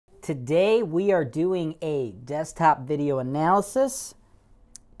Today we are doing a desktop video analysis,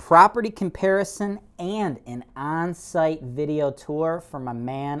 property comparison, and an on-site video tour for my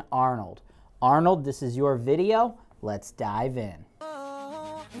man Arnold. Arnold, this is your video. Let's dive in.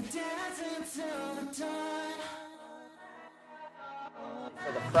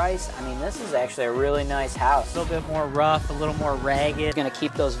 For the price, I mean, this is actually a really nice house. A little bit more rough, a little more ragged. Gonna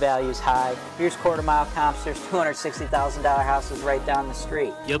keep those values high. Here's quarter-mile comps. There's $260,000 houses right down the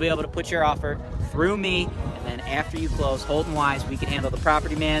street. You'll be able to put your offer through me, and then after you close, Holton-Wise, we can handle the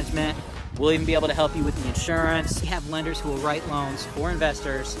property management. We'll even be able to help you with the insurance. We have lenders who will write loans for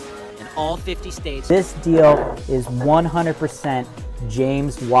investors in all 50 states. This deal is 100%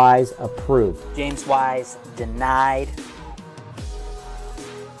 James Wise approved. James Wise denied.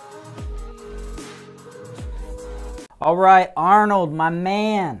 All right, Arnold, my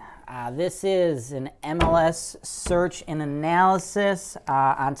man. This is an MLS Search and Analysis.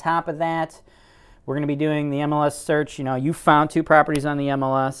 On top of that, we're going to be doing the MLS search. You know, you found two properties on the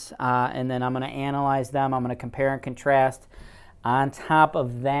MLS, and then I'm going to analyze them. I'm going to compare and contrast. On top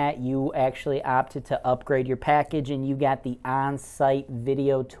of that, you actually opted to upgrade your package, and you got the on-site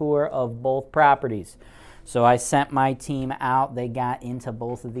video tour of both properties. So I sent my team out. They got into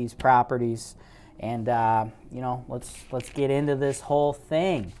both of these properties. And, you know, let's get into this whole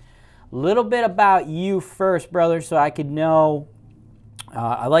thing. A little bit about you first, brother, so I could know.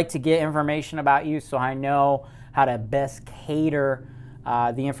 I like to get information about you so I know how to best cater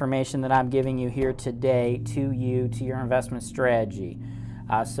the information that I'm giving you here today to you, to your investment strategy.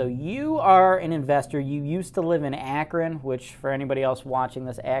 So you are an investor. You used to live in Akron, which for anybody else watching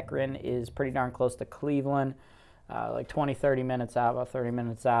this, Akron is pretty darn close to Cleveland. Like 20, 30 minutes out, about 30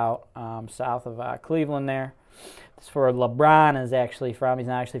 minutes out, south of Cleveland there. That's where LeBron is actually from. He's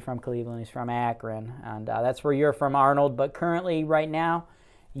not actually from Cleveland, he's from Akron. And that's where you're from, Arnold. But currently, right now,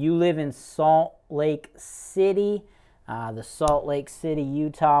 you live in Salt Lake City. The Salt Lake City,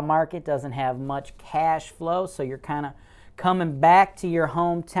 Utah market doesn't have much cash flow, so you're kind of coming back to your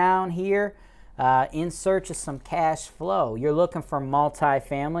hometown here. In search of some cash flow. You're looking for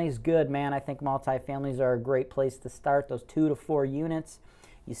multifamilies. Good, man. I think multifamilies are a great place to start. Those 2 to 4 units.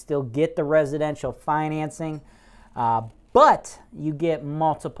 You still get the residential financing, but you get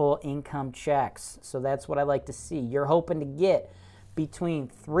multiple income checks. So that's what I like to see. You're hoping to get between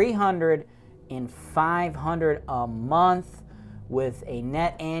 $300 and $500 a month with a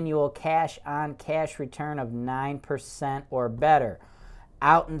net annual cash-on-cash return of 9% or better.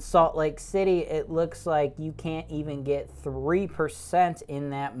 Out in Salt Lake City, it looks like you can't even get 3%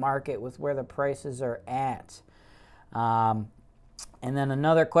 in that market with where the prices are at. And then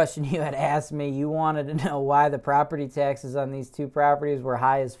another question you had asked me, you wanted to know why the property taxes on these two properties were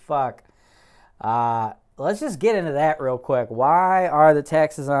high as fuck. Let's just get into that real quick. Why are the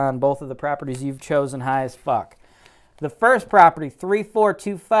taxes on both of the properties you've chosen high as fuck? The first property,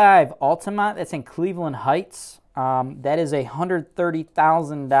 3425 Altamont, that's in Cleveland Heights. That is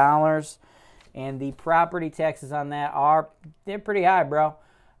 $130,000, and the property taxes on that they're pretty high, bro.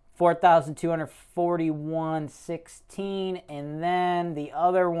 $4,241.16, and then the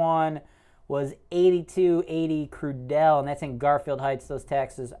other one was 8280 Crudele, and that's in Garfield Heights. Those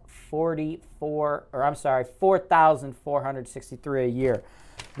taxes $4,463 a year.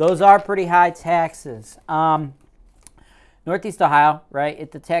 Those are pretty high taxes. Northeast Ohio,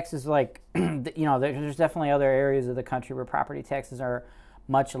 right? The taxes, like, you know, there's definitely other areas of the country where property taxes are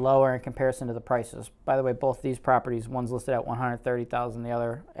much lower in comparison to the prices. By the way, both of these properties, one's listed at $130,000, the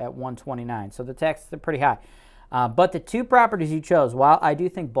other at $129,000. So the taxes are pretty high. But the two properties you chose, while I do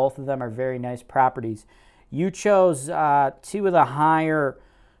think both of them are very nice properties, you chose two of the higher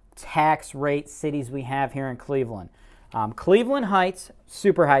tax rate cities we have here in Cleveland. Cleveland Heights,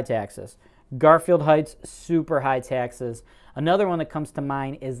 super high taxes. Garfield Heights, super high taxes. Another one that comes to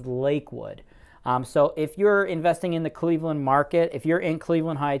mind is Lakewood. So if you're investing in the Cleveland market, if you're in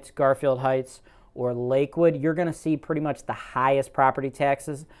Cleveland Heights, Garfield Heights, or Lakewood, you're going to see pretty much the highest property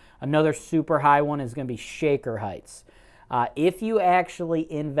taxes. Another super high one is going to be Shaker Heights. If you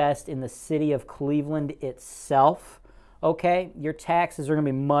actually invest in the city of Cleveland itself, okay, your taxes are going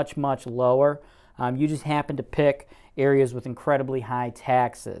to be much, much lower. You just happen to pick areas with incredibly high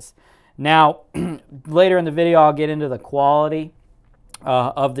taxes. Now, later in the video, I'll get into the quality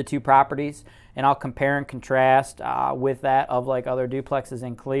of the two properties, and I'll compare and contrast with that of like other duplexes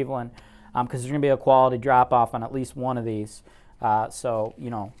in Cleveland, because there's going to be a quality drop-off on at least one of these. So, you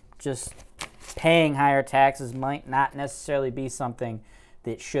know, just paying higher taxes might not necessarily be something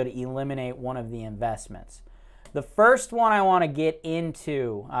that should eliminate one of the investments. The first one I want to get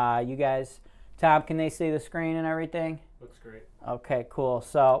into, you guys, Tom, can they see the screen and everything? Looks great. Okay, cool.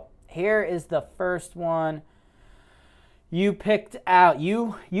 So here is the first one you picked out.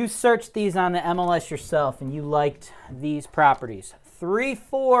 You searched these on the MLS yourself, and you liked these properties.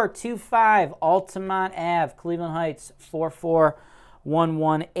 3425 Altamont Ave, Cleveland Heights,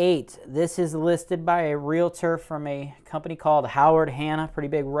 44118. This is listed by a realtor from a company called Howard Hanna, pretty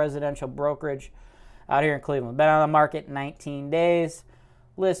big residential brokerage out here in Cleveland. Been on the market 19 days.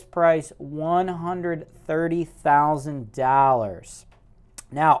 List price $130,000.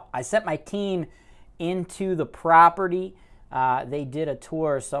 Now, I sent my team into the property. They did a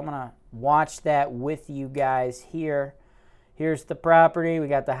tour, so I'm going to watch that with you guys here. Here's the property. We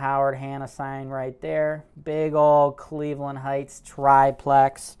got the Howard Hanna sign right there. Big old Cleveland Heights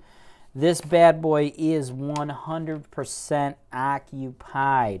triplex. This bad boy is 100%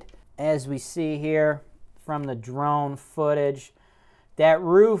 occupied. As we see here from the drone footage, that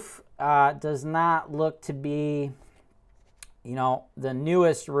roof does not look to be, you know, the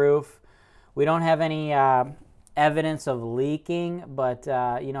newest roof. We don't have any evidence of leaking, but,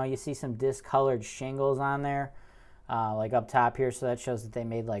 you know, you see some discolored shingles on there, like up top here, so that shows that they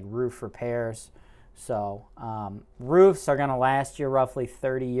made, like, roof repairs. So roofs are going to last you roughly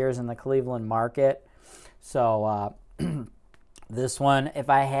 30 years in the Cleveland market. So this one, if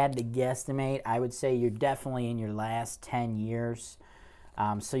I had to guesstimate, I would say you're definitely in your last 10 years.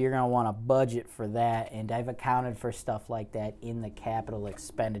 So you're going to want to budget for that, and I've accounted for stuff like that in the capital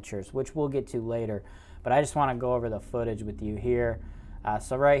expenditures, which we'll get to later. But I just want to go over the footage with you here.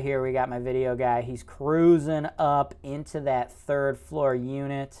 So right here we got my video guy. He's cruising up into that third floor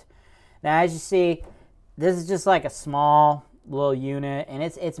unit. Now, as you see, this is just like a small little unit, and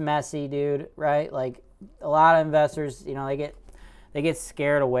it's messy, dude, right? Like, a lot of investors, you know, they get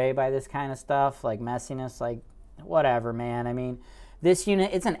scared away by this kind of stuff, like messiness, like whatever, man. I mean, this unit,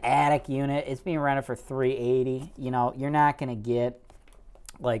 it's an attic unit. It's being rented for $380. You know, you're not going to get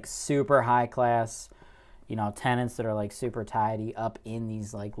like super high class, you know, tenants that are like super tidy up in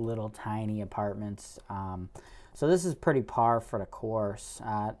these like little tiny apartments. So this is pretty par for the course.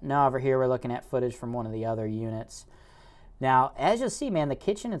 Now over here we're looking at footage from one of the other units. Now, as you'll see, man, the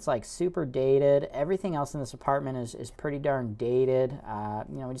kitchen, it's like super dated. Everything else in this apartment is pretty darn dated.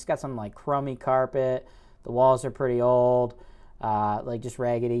 You know, we just got some like crummy carpet. The walls are pretty old. Like just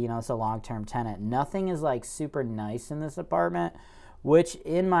raggedy, you know, it's a long-term tenant. Nothing is like super nice in this apartment, which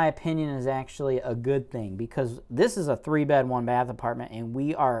in my opinion is actually a good thing, because this is a 3-bed, 1-bath apartment, and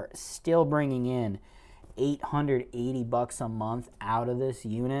we are still bringing in $880 a month out of this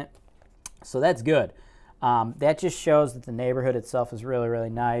unit. So that's good. That just shows that the neighborhood itself is really, really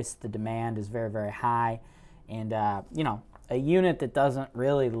nice. The demand is very, very high. And, you know, a unit that doesn't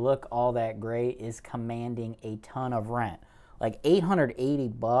really look all that great is commanding a ton of rent. Like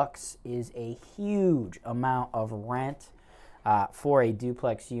 $880 is a huge amount of rent for a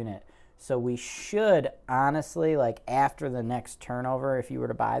duplex unit. So we should honestly, like after the next turnover, if you were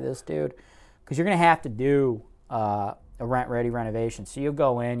to buy this, dude, because you're going to have to do a rent-ready renovation. So you'll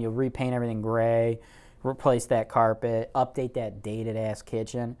go in, you'll repaint everything gray, replace that carpet, update that dated-ass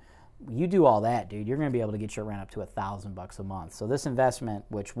kitchen. You do all that, dude, you're going to be able to get your rent up to $1,000 a month. So this investment,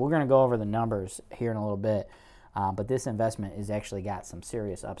 which we're going to go over the numbers here in a little bit, but this investment has actually got some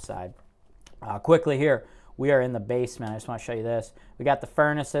serious upside. Quickly here, we are in the basement. I just want to show you this. We got the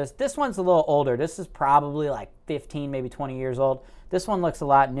furnaces. This one's a little older. This is probably like 15, maybe 20 years old. This one looks a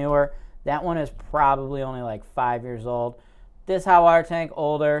lot newer. That one is probably only like 5 years old. This hot water tank,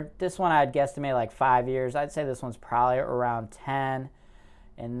 older. This one I'd guesstimate like 5 years. I'd say this one's probably around 10.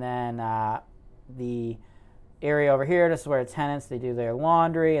 And then the area over here, this is where tenants, they do their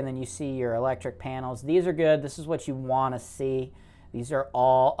laundry, and then you see your electric panels. These are good. This is what you want to see. These are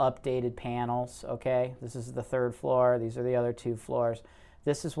all updated panels, okay? This is the third floor. These are the other 2 floors.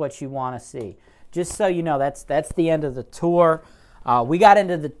 This is what you want to see. Just so you know, that's the end of the tour. We got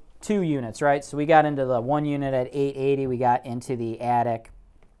into the 2 units, right? So we got into the 1 unit at $880. We got into the attic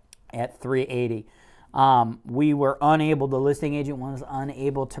at $380. We were unable, the listing agent was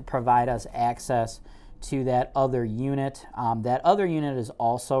unable to provide us access to that other unit. That other unit is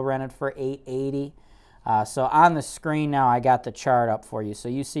also rented for $880. So on the screen now, I got the chart up for you. So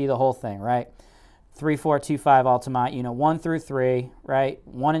you see the whole thing, right? 3425 Altamont, unit 1 through 3, right?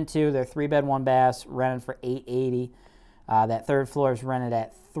 1 and 2, they're 3-bed, 1-bath, rented for $880. That third floor is rented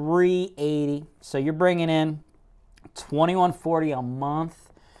at $380. So you're bringing in $2,140 a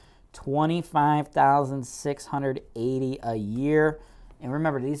month, $25,680 a year. And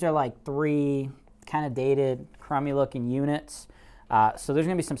remember, these are like 3 kind of dated, crummy looking units. So there's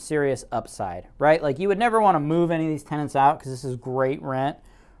going to be some serious upside, right? Like you would never want to move any of these tenants out because this is great rent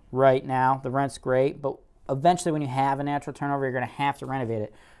right now. The rent's great, but eventually when you have a natural turnover, you're going to have to renovate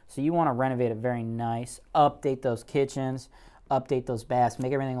it. So you want to renovate it very nice, update those kitchens, update those baths,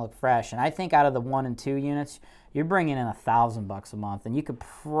 make everything look fresh. And I think out of the 1 and 2 units, you're bringing in $1,000 a month, and you could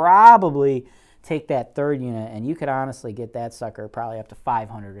probably take that third unit and you could honestly get that sucker probably up to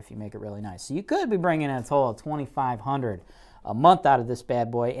 $500 if you make it really nice. So you could be bringing in a total of $2,500 a month out of this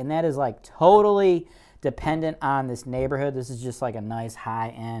bad boy, and that is like totally dependent on this neighborhood. This is just like a nice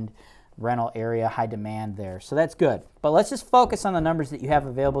high-end rental area, high demand there. So that's good. But let's just focus on the numbers that you have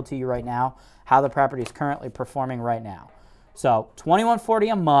available to you right now, how the property is currently performing right now. So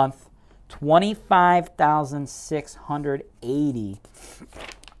 $2,140 a month, $25,680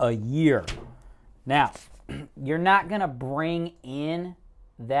 a year. Now, you're not going to bring in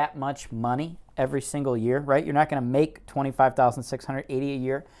that much money every single year, right? You're not going to make $25,680 a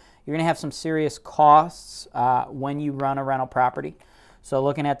year. You're going to have some serious costs when you run a rental property. So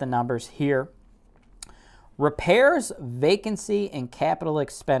looking at the numbers here, repairs, vacancy, and capital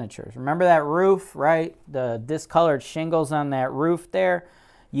expenditures. Remember that roof, right? The discolored shingles on that roof there.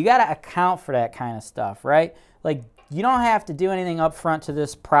 You got to account for that kind of stuff, right? Like, you don't have to do anything up front to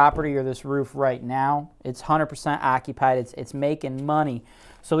this property or this roof right now. It's 100% occupied. It's making money.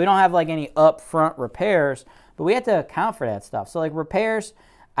 So we don't have like any upfront repairs, but we have to account for that stuff. So like repairs,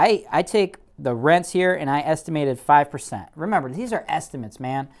 I take the rents here and I estimated 5%. Remember, these are estimates,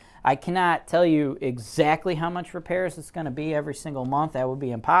 man. I cannot tell you exactly how much repairs it's going to be every single month. That would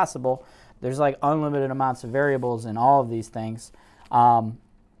be impossible. There's like unlimited amounts of variables in all of these things.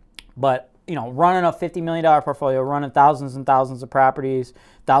 But you know, running a $50 million portfolio, running thousands and thousands of properties,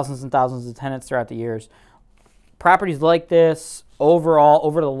 thousands and thousands of tenants throughout the years. Properties like this, overall,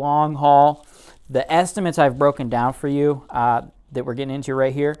 over the long haul, the estimates I've broken down for you that we're getting into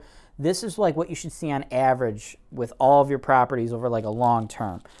right here, this is like what you should see on average with all of your properties over like a long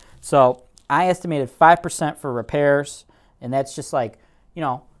term. So I estimated 5% for repairs, and that's just like, you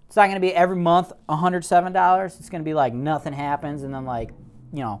know, it's not going to be every month $107. It's going to be like nothing happens, and then like,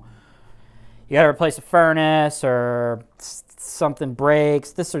 you know, you got to replace a furnace or something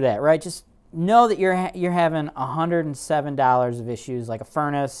breaks, this or that, right? Just know that you're having $107 of issues, like a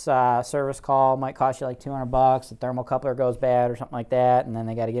furnace service call might cost you like $200. The thermocoupler goes bad or something like that, and then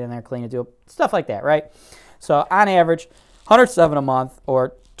they got to get in there, clean it, do it, stuff like that, right? So on average, $107 a month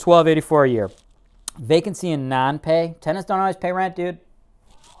or $1,284 a year. Vacancy and non-pay. Tenants don't always pay rent, dude.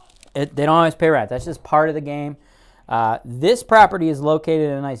 They don't always pay rent. That's just part of the game. This property is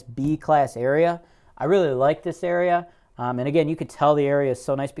located in a nice B-class area. I really like this area. And again, you could tell the area is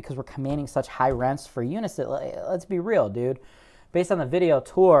so nice because we're commanding such high rents for units that, let's be real, dude. Based on the video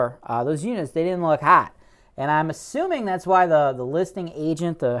tour, those units, they didn't look hot. And I'm assuming that's why the listing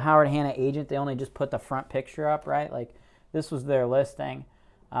agent, the Howard Hanna agent, they only just put the front picture up, right? Like, this was their listing.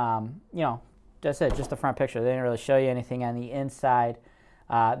 You know, just the front picture. They didn't really show you anything on the inside.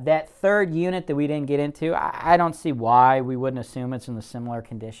 That third unit that we didn't get into, I don't see why we wouldn't assume it's in the similar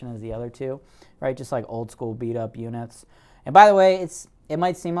condition as the other two, right? Just like old school beat up units. And by the way, it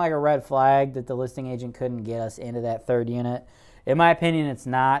might seem like a red flag that the listing agent couldn't get us into that third unit. In my opinion, it's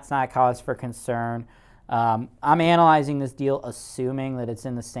not. It's not a cause for concern. I'm analyzing this deal assuming that it's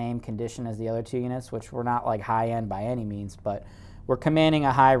in the same condition as the other two units, which we're not like high end by any means, but we're commanding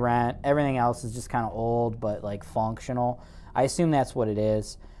a high rent. Everything else is just kind of old but like functional. I assume that's what it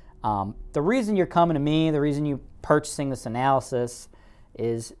is. The reason you're coming to me, the reason you're purchasing this analysis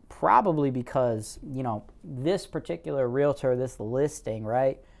is probably because, you know, this particular realtor, this listing,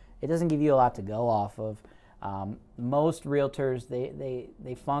 right, it doesn't give you a lot to go off of. Most realtors,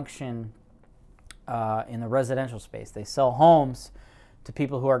 they function in the residential space. They sell homes to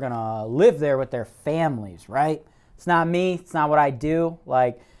people who are going to live there with their families, right? It's not me. It's not what I do.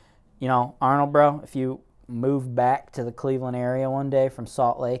 Like, you know, Arnold, bro, if you move back to the Cleveland area one day from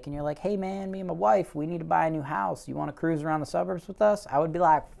Salt Lake and you're like, hey man, me and my wife, we need to buy a new house. You want to cruise around the suburbs with us? I would be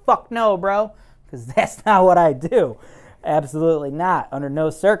like, fuck no, bro, because that's not what I do. Absolutely not. Under no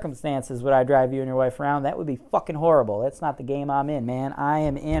circumstances would I drive you and your wife around. That would be fucking horrible. That's not the game I'm in, man. I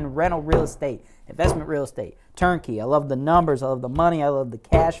am in rental real estate, investment real estate, turnkey. I love the numbers. I love the money. I love the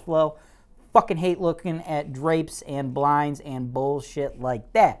cash flow. Fucking hate looking at drapes and blinds and bullshit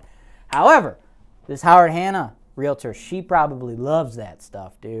like that. However, this Howard Hanna realtor, she probably loves that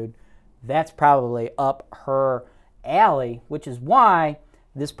stuff, dude. That's probably up her alley, which is why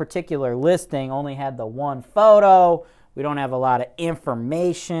this particular listing only had the one photo. We don't have a lot of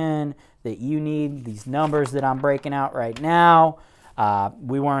information that you need, these numbers that I'm breaking out right now.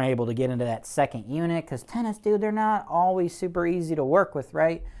 We weren't able to get into that second unit because tenants, dude, they're not always super easy to work with,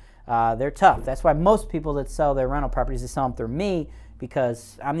 right? They're tough. That's why most people that sell their rental properties, they sell them through me,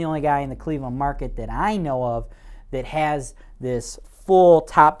 because I'm the only guy in the Cleveland market that I know of that has this full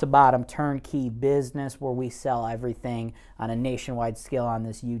top to bottom turnkey business where we sell everything on a nationwide scale on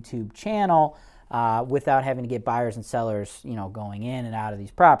this YouTube channel without having to get buyers and sellers, you know, going in and out of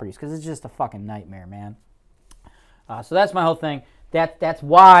these properties, because it's just a fucking nightmare, man. So that's my whole thing. That's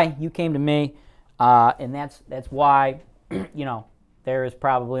why you came to me, and that's why, you know, there is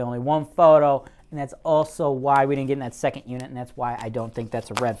probably only one photo, and that's also why we didn't get in that second unit, and that's why I don't think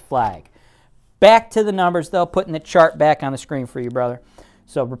that's a red flag. Back to the numbers, though, putting the chart back on the screen for you, brother.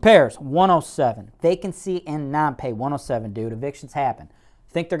 So repairs, 107. Vacancy and non-pay, 107, dude. Evictions happen.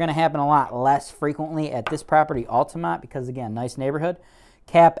 Think they're going to happen a lot less frequently at this property, Altamont, because, again, nice neighborhood.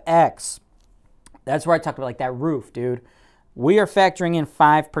 CapEx, that's where I talked about, like, that roof, dude. We are factoring in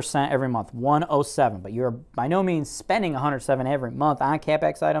 5% every month, 107. But you're by no means spending 107 every month on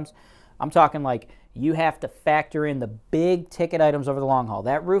CapEx items. I'm talking like you have to factor in the big ticket items over the long haul.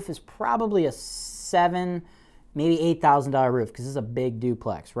 That roof is probably a $7,000, maybe $8,000 roof because this is a big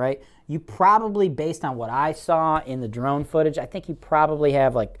duplex, right? You probably, based on what I saw in the drone footage, I think you probably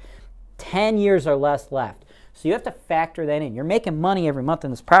have like 10 years or less left. So you have to factor that in. You're making money every month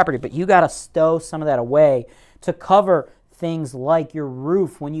in this property, but you got to stow some of that away to cover things like your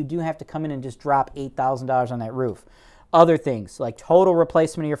roof when you do have to come in and just drop $8,000 on that roof. Other things like total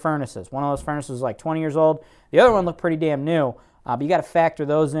replacement of your furnaces. One of those furnaces is like 20 years old. The other one looked pretty damn new, but you got to factor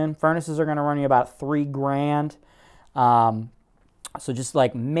those in. Furnaces are going to run you about $3,000. So just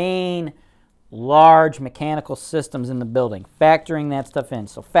like main large mechanical systems in the building, factoring that stuff in.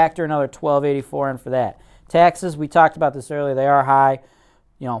 So factor another $1,284 in for that. Taxes, we talked about this earlier. They are high.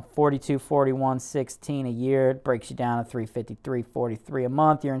 You know, $42, $41, $16 a year. It breaks you down to $353, $43 a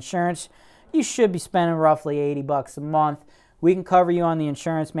month. Your insurance, you should be spending roughly $80 a month. We can cover you on the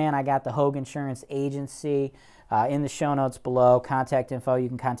insurance, man. I got the Hogue Insurance Agency in the show notes below. Contact info. You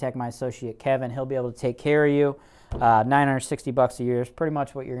can contact my associate Kevin. He'll be able to take care of you. $960 a year is pretty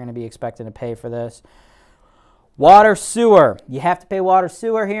much what you're going to be expecting to pay for this. Water, sewer. You have to pay water,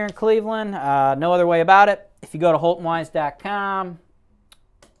 sewer here in Cleveland. No other way about it. If you go to Holton-Wise.com,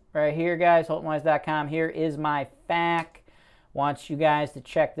 right here, guys, Holton-Wise.com, here is my FAQ. Want you guys to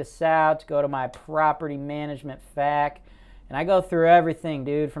check this out. Go to my property management FAQ. And I go through everything,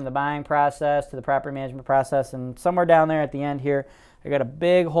 dude, from the buying process to the property management process. And somewhere down there at the end here, I got a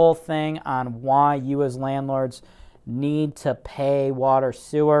big whole thing on why you as landlords need to pay water,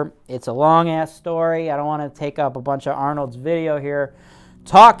 sewer. It's a long-ass story. I don't want to take up a bunch of Arnold's video here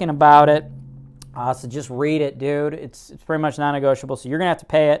talking about it. So just read it, dude. It's pretty much non-negotiable, so you're going to have to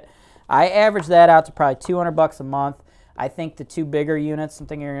pay it. I average that out to probably $200 a month. I think the two bigger units,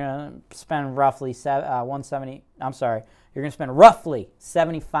 something you're going to spend roughly $170. I'm sorry, you're going to spend roughly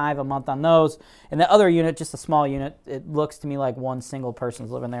 $75 a month on those. And the other unit, just a small unit, it looks to me like one single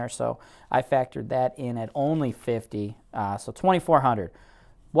person's living there. So I factored that in at only $50, so $2,400.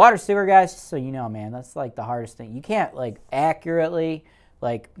 Water, sewer, guys, just so you know, man, that's like the hardest thing. You can't like accurately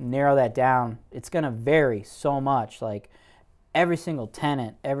like narrow that down. It's going to vary so much. Like every single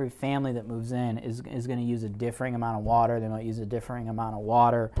tenant, every family that moves in is going to use a differing amount of water. They might use a differing amount of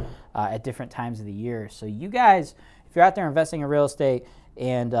water at different times of the year. So you guys, if you're out there investing in real estate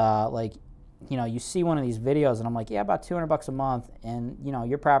and like, you know, you see one of these videos and I'm like, yeah, about $200 a month, and you know,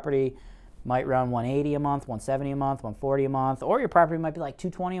 your property might run $180 a month, $170 a month, $140 a month, or your property might be like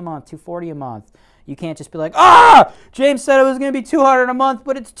 $220 a month, $240 a month. You can't just be like, James said it was going to be $200 a month,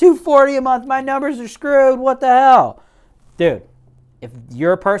 but it's $240 a month. My numbers are screwed. What the hell? Dude, if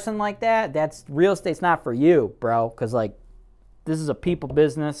you're a person like that, that's real estate's not for you, bro, because like this is a people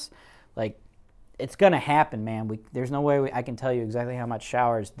business. Like it's going to happen, man. There's no way I can tell you exactly how much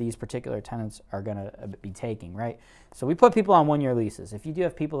showers these particular tenants are going to be taking, right? So we put people on one-year leases. If you do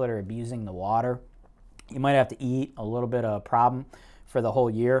have people that are abusing the water, you might have to eat a little bit of a problem for the whole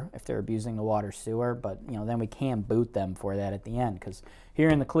year if they're abusing the water, sewer, but you know, then we can boot them for that at the end, because here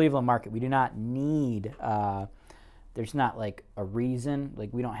in the Cleveland market, we do not need, there's not like a reason, like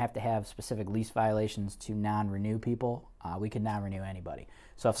we don't have to have specific lease violations to non-renew people. We can non-renew anybody.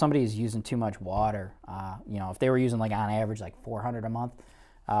 So if somebody is using too much water, you know, if they were using like on average like $400 a month,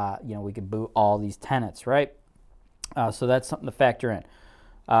 you know, we could boot all these tenants, right? So that's something to factor in.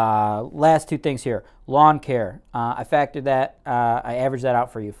 Last two things here. Lawn care. I factored that. I averaged that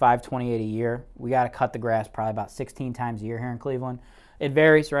out for you. $528 a year. We got to cut the grass probably about 16 times a year here in Cleveland. It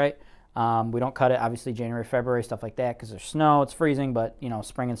varies, right? We don't cut it, obviously, January, February, stuff like that, because there's snow, it's freezing, but, you know,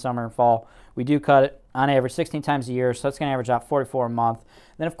 spring and summer and fall, we do cut it on average 16 times a year, so that's going to average out $44 a month.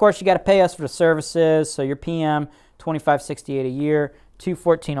 Then, of course, you got to pay us for the services, so your PM, $25.68 a year,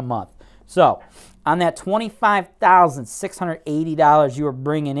 $214 a month. So on that $25,680 you are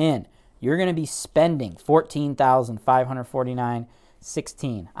bringing in, you're going to be spending $14,549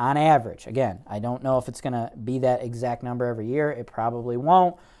 16 on average. Again, I don't know if it's going to be that exact number every year. It probably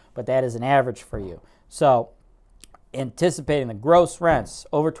won't, but that is an average for you. So anticipating the gross rents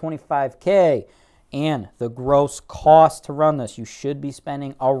over $25K and the gross cost to run this, you should be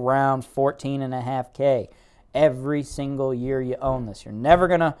spending around $14.5K every single year you own this. You're never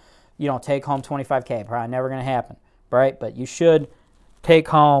going to, take home $25K. Probably never going to happen, right? But you should take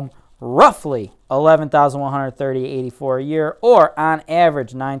home roughly $11,130.84 a year, or on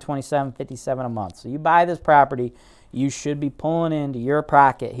average $927.57 a month. So you buy this property, you should be pulling into your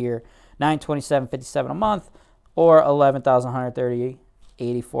pocket here $927.57 a month, or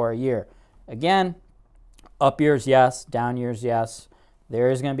 $11,130.84 a year. Again, up years, yes. Down years, yes.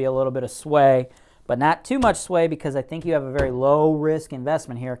 There is going to be a little bit of sway, but not too much sway, because I think you have a very low risk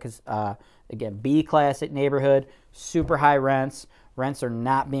investment here, because again, B-class neighborhood, super high rents. Rents are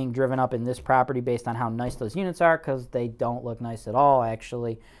not being driven up in this property based on how nice those units are, because they don't look nice at all,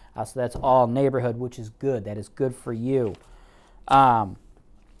 actually. So that's all neighborhood, which is good. That is good for you,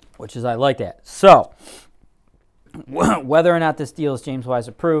 which is, I like that. So whether or not this deal is James Wise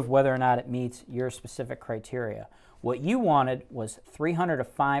approved, whether or not it meets your specific criteria, what you wanted was $300 to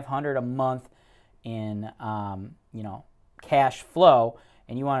 $500 a month in cash flow,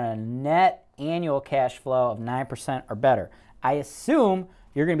 and you wanted a net annual cash flow of 9% or better. I assume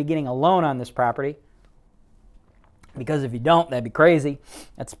you're going to be getting a loan on this property, because if you don't, that'd be crazy.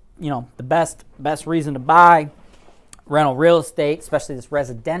 That's, the best reason to buy rental real estate, especially this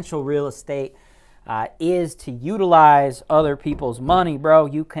residential real estate, is to utilize other people's money, bro.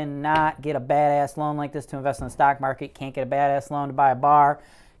 You cannot get a badass loan like this to invest in the stock market. Can't get a badass loan to buy a bar.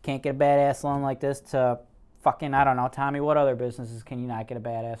 Can't get a badass loan like this to fucking, I don't know, Tommy, what other businesses can you not get a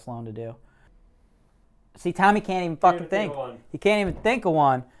badass loan to do? See, Tommy can't even fucking think. He can't even think of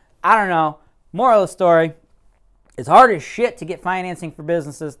one. I don't know. Moral of the story, it's hard as shit to get financing for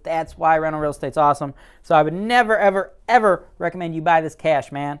businesses. That's why rental real estate's awesome. So I would never, ever, ever recommend you buy this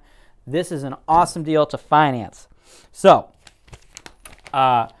cash, man. This is an awesome deal to finance. So,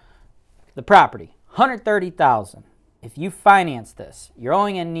 the property, $130,000. If you finance this, you're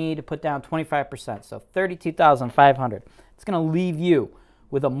only going to need to put down 25%, so $32,500. It's going to leave you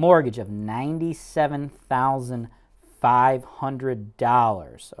with a mortgage of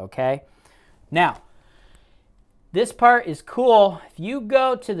 $97,500, okay? Now, this part is cool. If you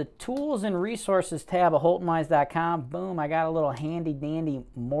go to the Tools and Resources tab of Holton-Wise.com, boom, I got a little handy-dandy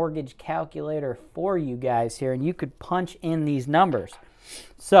mortgage calculator for you guys here, and you could punch in these numbers.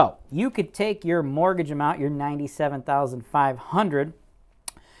 So you could take your mortgage amount, your $97,500, and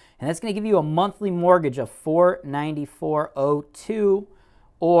that's going to give you a monthly mortgage of $494.02,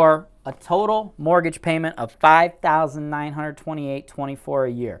 or a total mortgage payment of $5,928.24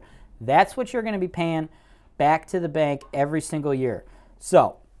 a year. That's what you're going to be paying back to the bank every single year.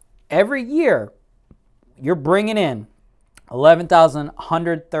 So every year you're bringing in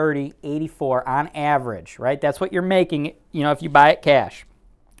 $11,130.84 on average, right? That's what you're making, if you buy it cash,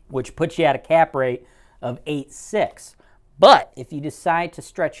 which puts you at a cap rate of 8.6. But if you decide to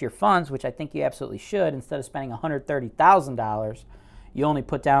stretch your funds, which I think you absolutely should, instead of spending $130,000, you only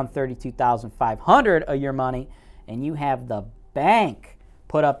put down $32,500 of your money, and you have the bank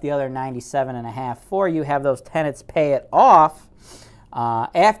put up the other $97,500 for you. Have those tenants pay it off.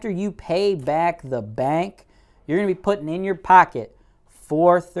 After you pay back the bank, you're going to be putting in your pocket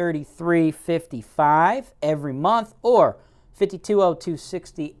 $433.55 every month, or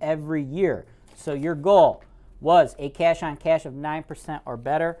 $52,0260 every year. So your goal was a cash-on-cash of 9% or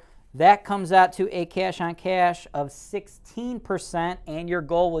better. That comes out to a cash-on-cash of 16%, and your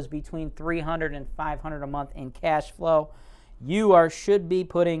goal was between $300 and $500 a month in cash flow. You should be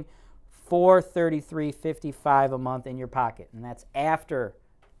putting $433.55 a month in your pocket, and that's after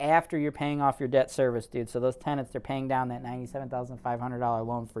you're paying off your debt service, dude. So those tenants, they're paying down that $97,500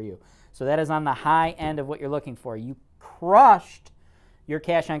 loan for you. So that is on the high end of what you're looking for. You crushed your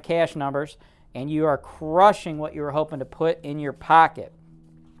cash-on-cash numbers, and you are crushing what you were hoping to put in your pocket.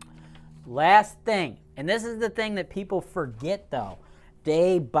 Last thing, and this is the thing that people forget, though.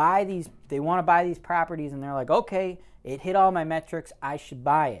 They want to buy these properties, and they're like, okay, it hit all my metrics, I should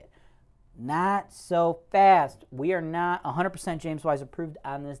buy it. Not so fast. We are not 100% James Wise approved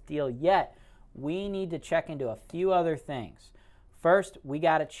on this deal yet. We need to check into a few other things. First, we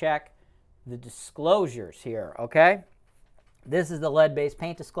got to check the disclosures here, okay? This is the lead-based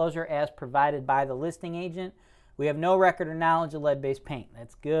paint disclosure as provided by the listing agent. We have no record or knowledge of lead-based paint.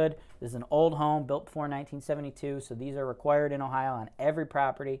 That's good. This is an old home built before 1972, so these are required in Ohio on every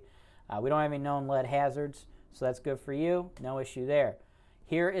property. We don't have any known lead hazards, so that's good for you. No issue there.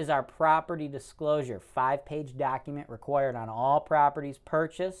 Here is our property disclosure, 5-page document required on all properties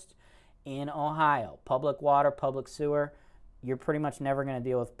purchased in Ohio. Public water, public sewer. You're pretty much never going to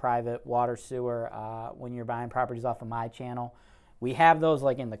deal with private water, sewer when you're buying properties off of my channel. We have those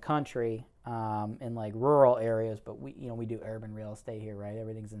like in the country, in like rural areas, but we do urban real estate here, right?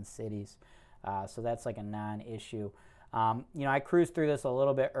 Everything's in cities, so that's like a non-issue. I cruised through this a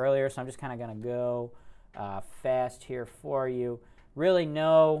little bit earlier, so I'm just kind of going to go fast here for you. Really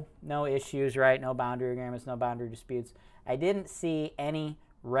no issues, right? No boundary agreements, no boundary disputes. I didn't see any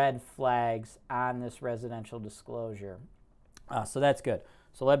red flags on this residential disclosure. So that's good.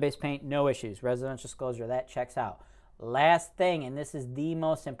 So lead-based paint, no issues. Residential disclosure, that checks out. Last thing, and this is the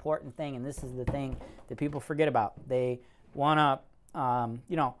most important thing, and this is the thing that people forget about. They want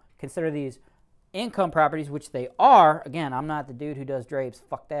to, consider these income properties, which they are. Again, I'm not the dude who does drapes.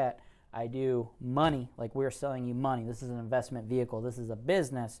 Fuck that. I do money, like we're selling you money. This is an investment vehicle. This is a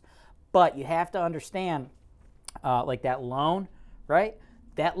business. But you have to understand, like that loan, right?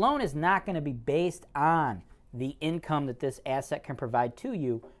 That loan is not going to be based on the income that this asset can provide to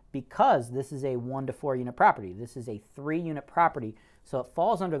you, because this is a 1 to 4 unit property. This is a 3-unit property. So it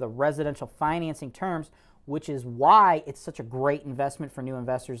falls under the residential financing terms, which is why it's such a great investment for new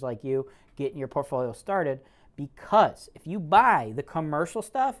investors like you, getting your portfolio started. Because if you buy the commercial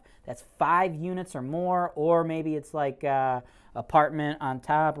stuff that's 5 units or more, or maybe it's like apartment on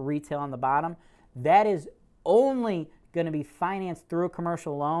top, retail on the bottom, that is only going to be financed through a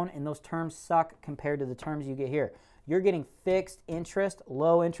commercial loan, and those terms suck compared to the terms you get here. You're getting fixed interest,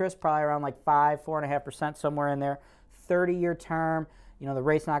 low interest, probably around like 4.5%, somewhere in there, 30-year term. The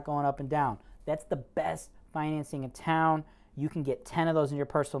rate's not going up and down. That's the best financing in town. You can get 10 of those in your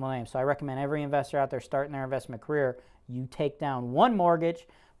personal name. So I recommend every investor out there starting their investment career, you take down 1 mortgage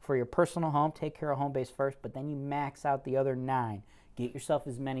for your personal home, take care of home base first, but then you max out the other 9. Get yourself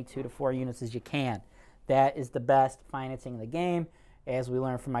as many 2 to 4 units as you can. That is the best financing in the game. As we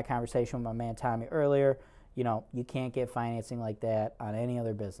learned from my conversation with my man Tommy earlier, you can't get financing like that on any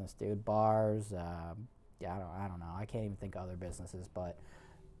other business, dude. Bars, I don't know. I can't even think of other businesses, but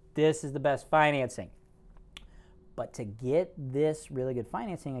this is the best financing. But to get this really good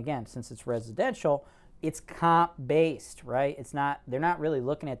financing, again, since it's residential, it's comp-based, right? They're not really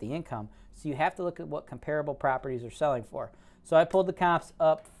looking at the income, so you have to look at what comparable properties are selling for. So I pulled the comps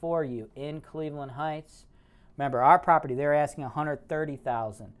up for you in Cleveland Heights. Remember, our property, they're asking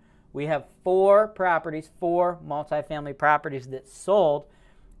 $130,000. We have 4 properties, 4 multifamily properties that sold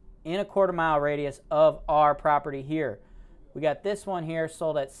in a quarter-mile radius of our property here. We got this one here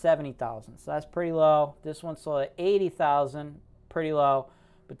sold at $70,000, so that's pretty low. This one sold at $80,000, pretty low.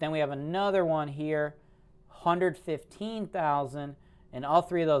 But then we have another one here, $115,000, and all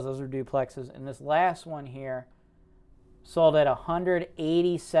 3 of those are duplexes. And this last one here sold at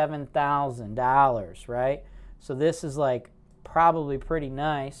 $187,000, right? So this is like probably pretty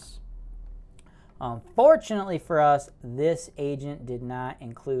nice. Fortunately for us, this agent did not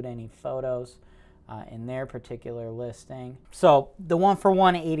include any photos in their particular listing. So the one for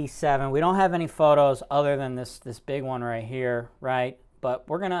 187, we don't have any photos other than this big one right here, right? But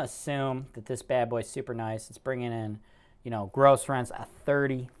we're gonna assume that this bad boy's super nice. It's bringing in, gross rents of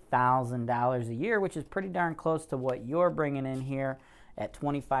 $30,000 a year, which is pretty darn close to what you're bringing in here at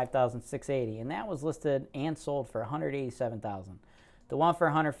 $25,680, and that was listed and sold for $187,000. The one for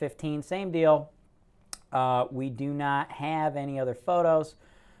 115, same deal. We do not have any other photos,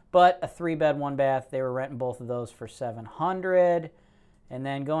 but a 3-bed, 1-bath. They were renting both of those for $700. And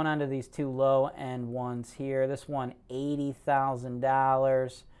then going on to these 2 low-end ones here. This one,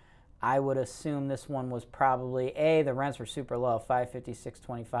 $80,000. I would assume this one was probably, the rents were super low, $550,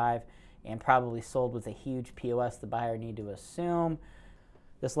 $625, and probably sold with a huge POS the buyer need to assume.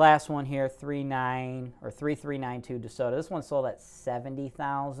 This last one here, 3392 DeSoto. This one sold at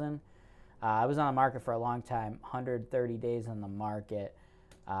 $70,000. I was on the market for a long time, 130 days on the market.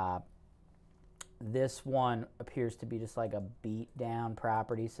 This one appears to be just like a beat-down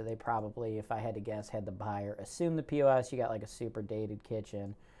property, so they probably, if I had to guess, had the buyer assume the POS. You got like a super dated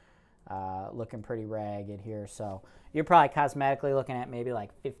kitchen, looking pretty ragged here. So you're probably cosmetically looking at maybe like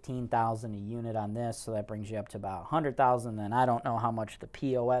 $15,000 a unit on this, so that brings you up to about $100,000. Then I don't know how much the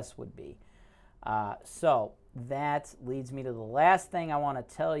POS would be. So that leads me to the last thing I want to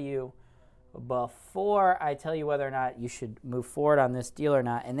tell you before I tell you whether or not you should move forward on this deal or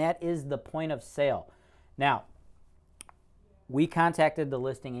not, and that is the point of sale. Now, we contacted the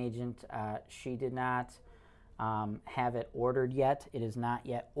listing agent. She did not have it ordered yet. It is not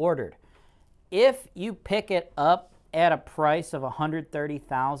yet ordered. If you pick it up at a price of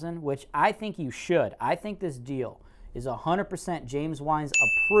 $130,000, which I think you should, I think this deal is 100% James Wines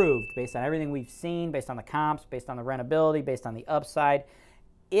approved based on everything we've seen, based on the comps, based on the rentability, based on the upside.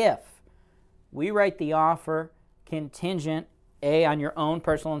 If we write the offer contingent, A, on your own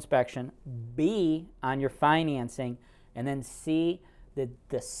personal inspection, B, on your financing, and then C, that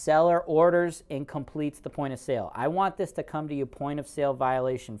the seller orders and completes the point of sale. I want this to come to you point of sale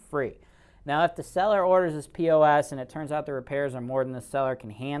violation free. Now, if the seller orders this POS and it turns out the repairs are more than the seller can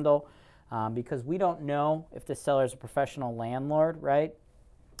handle, because we don't know if the seller is a professional landlord, right?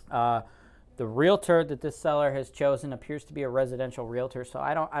 The realtor that this seller has chosen appears to be a residential realtor, so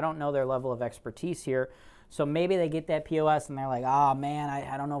I don't know their level of expertise here. So maybe they get that POS and they're like, oh man,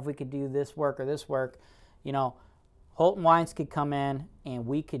 I don't know if we could do this work or this work. You know, Holton-Wise could come in and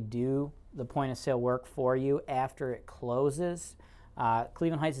we could do the point of sale work for you after it closes.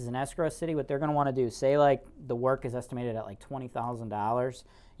 Cleveland Heights is an escrow city. What they're going to want to do, say like the work is estimated at like $20,000.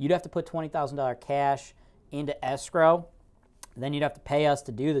 You'd have to put $20,000 cash into escrow. Then you'd have to pay us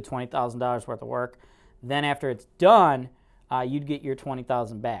to do the $20,000 worth of work. Then after it's done, you'd get your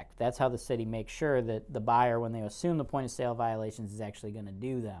 $20,000 back. That's how the city makes sure that the buyer, when they assume the point of sale violations, is actually going to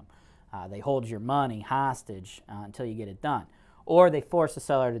do them. They hold your money hostage until you get it done. Or they force the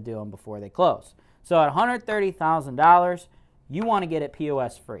seller to do them before they close. So at $130,000, you want to get it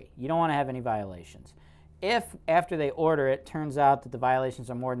POS free. You don't want to have any violations. If after they order it, turns out that the violations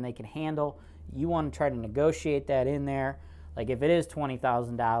are more than they can handle, you want to try to negotiate that in there. Like if it is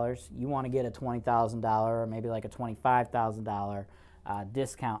 $20,000, you want to get a $20,000 or maybe like a $25,000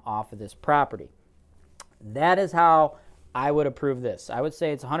 discount off of this property. That is how I would approve this. I would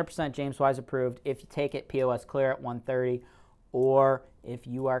say it's 100% James Wise approved if you take it POS clear at 130 or if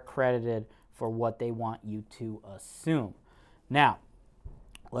you are credited for what they want you to assume. Now,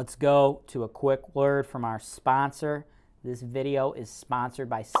 let's go to a quick word from our sponsor. This video is sponsored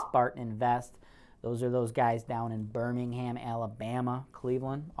by Spartan Invest. Those are those guys down in Birmingham, Alabama,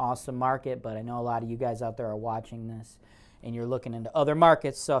 Cleveland. Awesome market, but I know a lot of you guys out there are watching this and you're looking into other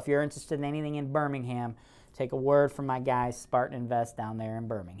markets. So if you're interested in anything in Birmingham, take a word from my guys, Spartan Invest down there in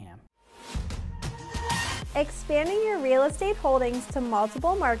Birmingham. Expanding your real estate holdings to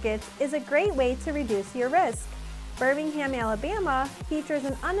multiple markets is a great way to reduce your risk. Birmingham, Alabama features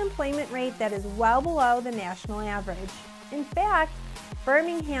an unemployment rate that is well below the national average. In fact,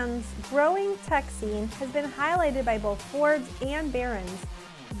 Birmingham's growing tech scene has been highlighted by both Forbes and Barron's.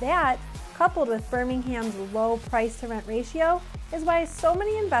 That, coupled with Birmingham's low price-to-rent ratio, is why so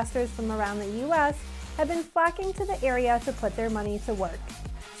many investors from around the U.S. have been flocking to the area to put their money to work.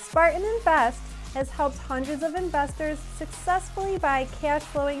 Spartan Invest has helped hundreds of investors successfully buy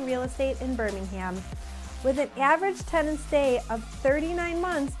cash-flowing real estate in Birmingham. With an average tenant stay of 39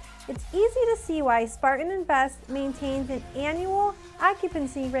 months, it's easy to see why Spartan Invest maintains an annual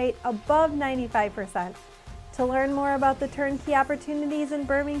occupancy rate above 95%. To learn more about the turnkey opportunities in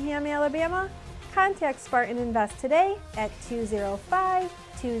Birmingham, Alabama, contact Spartan Invest today at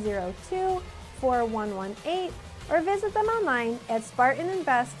 205-202-4118 or visit them online at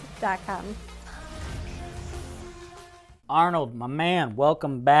spartaninvest.com. Arnold, my man,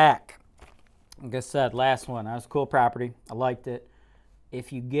 welcome back. Like I said, last one, that was a cool property. I liked it.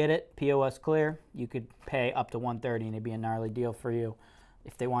 If you get it POS clear, you could pay up to $130 and it'd be a gnarly deal for you.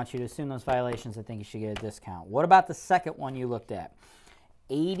 If they want you to assume those violations, I think you should get a discount. What about the second one you looked at?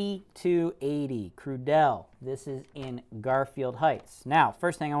 8280 Crudele. This is in Garfield Heights. Now,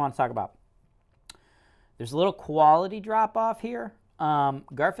 first thing I want to talk about. There's a little quality drop off here.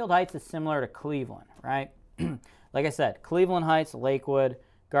 Garfield Heights is similar to Cleveland, right? Like I said, Cleveland Heights, Lakewood,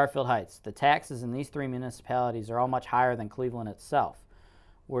 Garfield Heights. The taxes in these three municipalities are all much higher than Cleveland itself.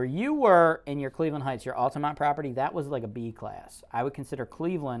 Where you were in your Cleveland Heights, your Altamont property, that was like a B class. I would consider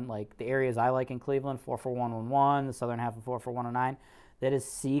Cleveland, like the areas I like in Cleveland, 44111, the southern half of 44109, that is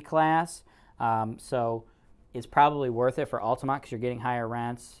C class. So it's probably worth it for Altamont because you're getting higher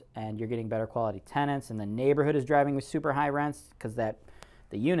rents and you're getting better quality tenants, and the neighborhood is driving with super high rents because the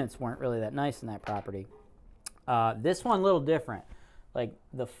units weren't really that nice in that property. This one a little different. Like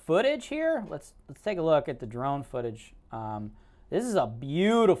the footage here, let's take a look at the drone footage. This is a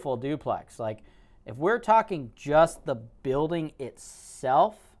beautiful duplex. Like if we're talking just the building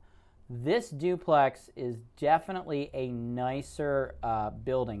itself, this duplex is definitely a nicer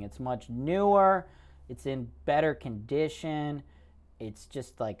building. It's much newer. It's in better condition. It's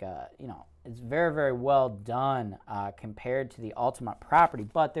just like it's very, very well done compared to the Altamont property.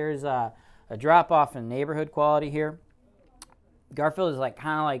 But there's a drop off in neighborhood quality here. Garfield is like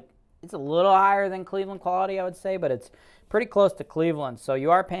kind of like it's a little higher than Cleveland quality, I would say, but it's pretty close to Cleveland. So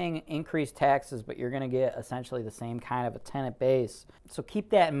you are paying increased taxes, but you're going to get essentially the same kind of a tenant base. So keep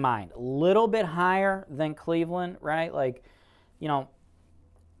that in mind. A little bit higher than Cleveland, right? Like, you know,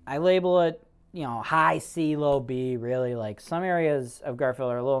 I label it, you know, high C, low B, really. Like, some areas of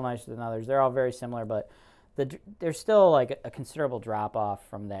Garfield are a little nicer than others. They're all very similar, but there's still like a considerable drop-off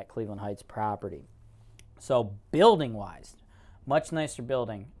from that Cleveland Heights property. So building-wise, much nicer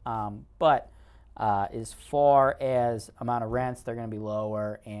building, but as far as amount of rents, they're going to be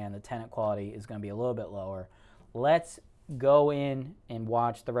lower, and the tenant quality is going to be a little bit lower. Let's go in and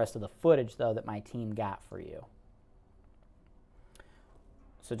watch the rest of the footage, though, that my team got for you.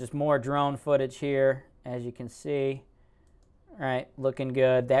 So just more drone footage here, as you can see. All right, looking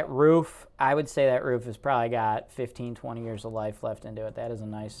good. That roof, I would say that roof has probably got 15, 20 years of life left into it. That is a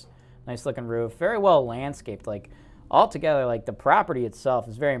nice looking roof. Very well landscaped. Like, altogether, like, the property itself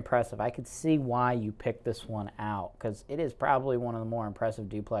is very impressive. I could see why you picked this one out, because it is probably one of the more impressive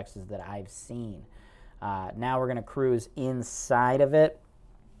duplexes that I've seen. Now we're going to cruise inside of it.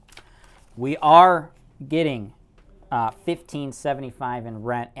 We are getting $1,575 in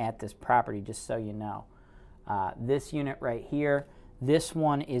rent at this property, just so you know. This unit right here, this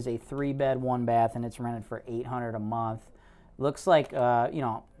one is a 3-bed, 1-bath, and it's rented for $800 a month. Looks like, you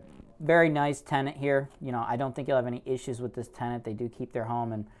know, very nice tenant here. You know, I don't think you'll have any issues with this tenant. They do keep their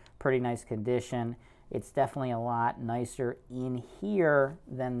home in pretty nice condition. It's definitely a lot nicer in here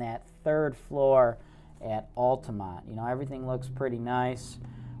than that 3rd floor at Altamont. You know, everything looks pretty nice.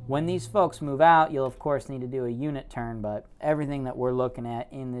 When these folks move out, you'll of course need to do a unit turn, but everything that we're looking at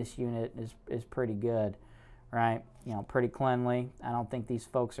in this unit is pretty good, right? You know, pretty cleanly. I don't think these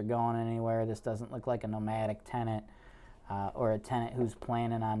folks are going anywhere. This doesn't look like a nomadic tenant. Or a tenant who's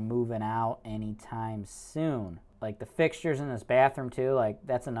planning on moving out anytime soon. Like, the fixtures in this bathroom too, like,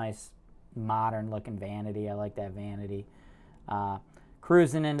 that's a nice modern looking vanity. I like that vanity.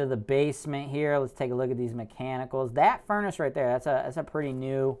 Cruising into the basement here, let's take a look at these mechanicals. That furnace right there, that's a pretty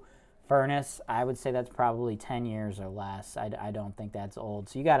new furnace. I would say that's probably 10 years or less. I don't think that's old.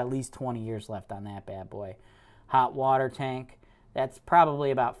 So you got at least 20 years left on that bad boy. Hot water tank. That's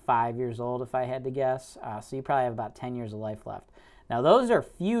probably about 5 years old if I had to guess. So you probably have about 10 years of life left. Now those are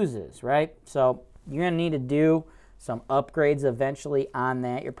fuses, right? So you're going to need to do some upgrades eventually on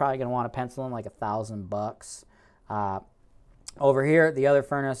that. You're probably going to want to pencil in like $1,000. Over here, the other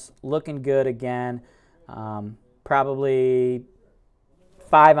furnace, looking good again. Probably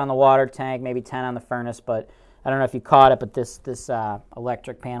 5 on the water tank, maybe 10 on the furnace, but I don't know if you caught it, but this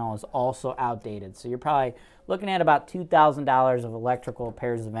electric panel is also outdated. So you're probably looking at about $2,000 of electrical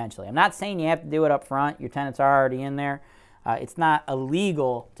repairs eventually. I'm not saying you have to do it up front. Your tenants are already in there. It's not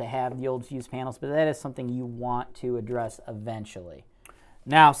illegal to have the old fuse panels, but that is something you want to address eventually.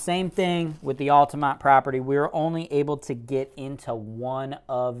 Now, same thing with the Altamont property. We were only able to get into one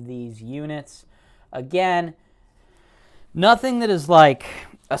of these units. Again, nothing that is like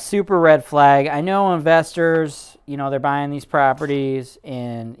a super red flag. I know investors, you know, they're buying these properties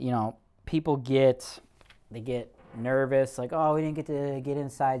and, you know, people get nervous, like, oh, we didn't get to get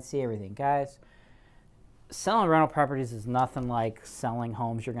inside, see everything. Guys, selling rental properties is nothing like selling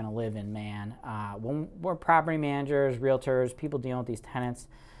homes you're going to live in, man. When we're property managers, realtors, people dealing with these tenants,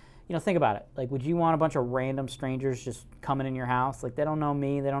 you know, think about it. Like, would you want a bunch of random strangers just coming in your house? Like, they don't know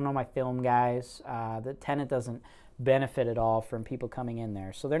me. They don't know my film guys. The tenant doesn't benefit at all from people coming in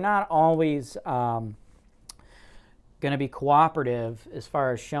there. So they're not always going to be cooperative as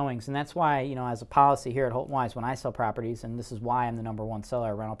far as showings. And that's why, you know, as a policy here at Holton-Wise, when I sell properties, and this is why I'm the #1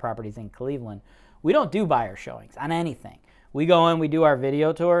 seller of rental properties in Cleveland, we don't do buyer showings on anything. We go in, we do our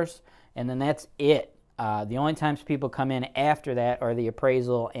video tours, and then that's it. The only times people come in after that are the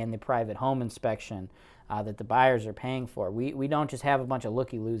appraisal and the private home inspection that the buyers are paying for. We don't just have a bunch of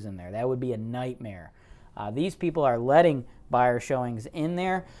looky-loos in there. That would be a nightmare. These people are letting buyer showings in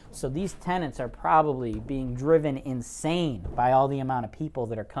there, so these tenants are probably being driven insane by all the amount of people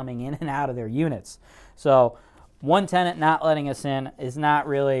that are coming in and out of their units. So one tenant not letting us in is not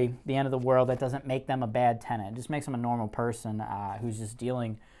really the end of the world. That doesn't make them a bad tenant. It just makes them a normal person who's just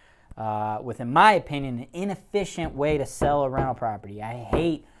dealing with, in my opinion, an inefficient way to sell a rental property. I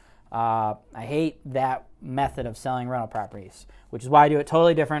hate that method of selling rental properties, which is why I do it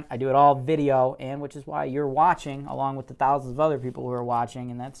totally different. I do it all video, and which is why you're watching along with the thousands of other people who are watching,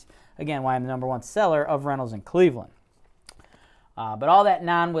 and that's, again, why I'm the #1 seller of rentals in Cleveland. But all that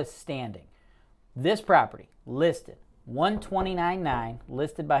notwithstanding, this property listed $129,900,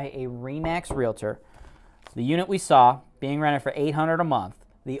 listed by a RE/MAX realtor. The unit we saw being rented for $800 a month.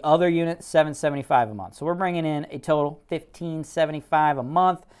 The other unit $775 a month. So we're bringing in a total $1,575 a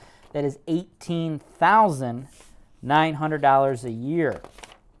month. that is $18,900 a year.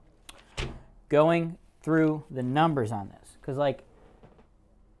 Going through the numbers on this, because like,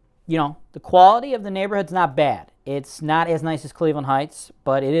 you know, the quality of the neighborhood's not bad. It's not as nice as Cleveland Heights,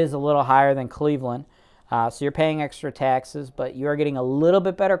 but it is a little higher than Cleveland. So you're paying extra taxes, but you are getting a little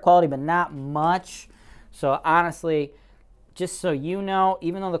bit better quality, but not much. So honestly, just so you know,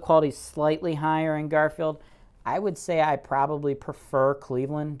 even though the quality is slightly higher in Garfield, I would say I probably prefer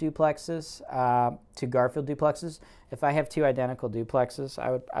Cleveland duplexes to Garfield duplexes. If I have two identical duplexes,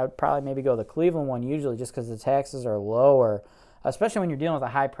 I would probably maybe go the Cleveland one usually, just because the taxes are lower, especially when you're dealing with a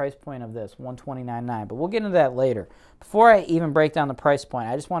high price point of this, $129,900. But we'll get into that later. Before I even break down the price point,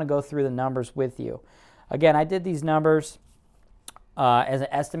 I just want to go through the numbers with you. Again, I did these numbers as an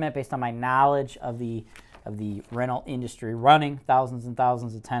estimate based on my knowledge of the rental industry, running thousands and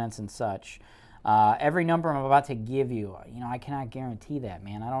thousands of tenants and such. Every number I'm about to give you, you know, I cannot guarantee that,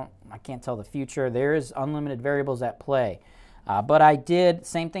 man. I can't tell the future. There is unlimited variables at play. But I did,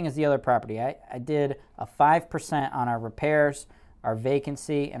 same thing as the other property. I did a 5% on our repairs, our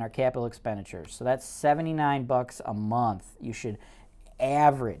vacancy, and our capital expenditures. So that's $79 a month. You should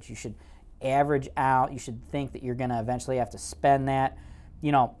average. You should average out. You should think that you're going to eventually have to spend that.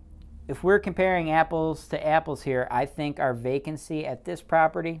 You know, if we're comparing apples to apples here, I think our vacancy at this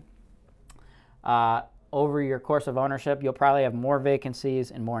property, over your course of ownership, you'll probably have more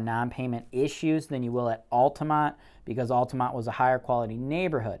vacancies and more non-payment issues than you will at Altamont, because Altamont was a higher quality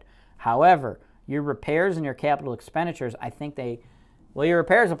neighborhood. However, your repairs and your capital expenditures, I think your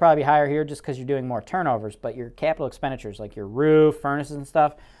repairs will probably be higher here just because you're doing more turnovers, but your capital expenditures, like your roof, furnaces and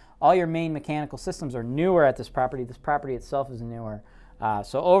stuff, all your main mechanical systems are newer at this property. This property itself is newer.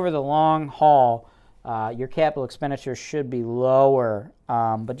 So over the long haul, your capital expenditures should be lower,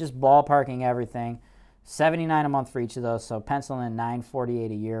 but just ballparking everything, $79 a month for each of those, so pencil in $948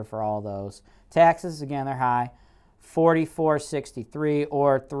 a year for all those. Taxes, again, they're high, $44.63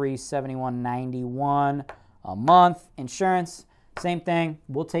 or $371.91 a month. Insurance, same thing.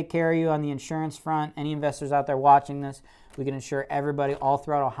 We'll take care of you on the insurance front. Any investors out there watching this, we can insure everybody all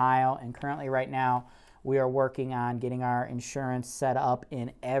throughout Ohio, and currently right now we are working on getting our insurance set up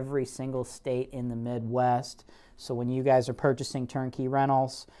in every single state in the Midwest. So when you guys are purchasing turnkey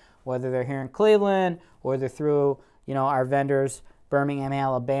rentals, whether they're here in Cleveland or they're through, you know, our vendors, Birmingham,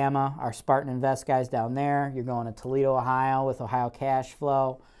 Alabama, our Spartan Invest guys down there, you're going to Toledo, Ohio with Ohio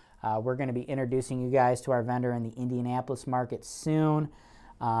Cashflow. We're going to be introducing you guys to our vendor in the Indianapolis market soon.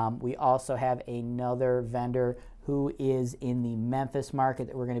 We also have another vendor who is in the Memphis market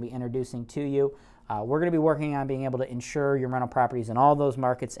that we're going to be introducing to you. We're going to be working on being able to insure your rental properties in all those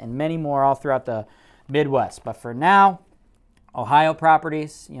markets and many more all throughout the Midwest. But for now, Ohio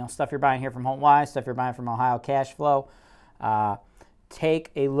properties, you know, stuff you're buying here from Holton-Wise, stuff you're buying from Ohio Cashflow.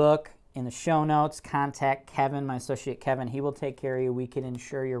 Take a look in the show notes. Contact Kevin, my associate Kevin. He will take care of you. We can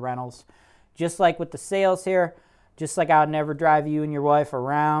insure your rentals. Just like with the sales here, just like I would never drive you and your wife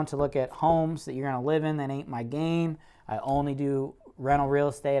around to look at homes that you're going to live in. That ain't my game. I only do rental real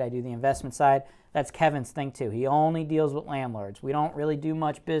estate. I do the investment side. That's Kevin's thing too. He only deals with landlords. We don't really do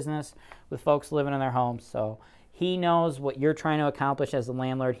much business with folks living in their homes. So he knows what you're trying to accomplish as a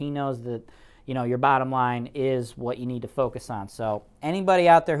landlord. He knows that, you know, your bottom line is what you need to focus on. So anybody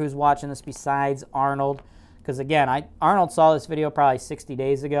out there who's watching this besides Arnold, because again, Arnold saw this video probably 60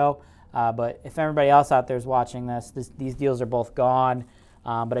 days ago, but if everybody else out there is watching these deals are both gone,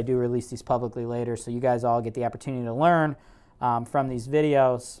 but I do release these publicly later, so you guys all get the opportunity to learn from these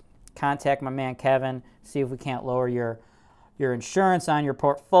videos. Contact my man Kevin, see if we can't lower your insurance on your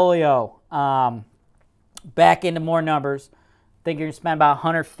portfolio. Back into more numbers. I think you're going to spend about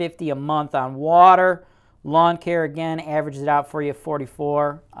 $150 a month on water. Lawn care, again, averages it out for you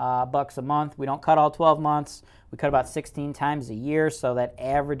 $44 bucks a month. We don't cut all 12 months. We cut about 16 times a year, so that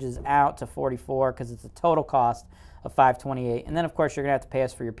averages out to $44 because it's a total cost of $528. And then, of course, you're going to have to pay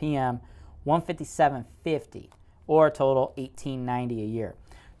us for your PM, $157.50, or a total $18.90 a year.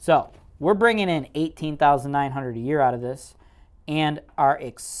 So we're bringing in $18,900 a year out of this, and our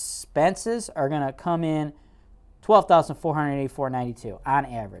expenses are going to come in $12,484.92 on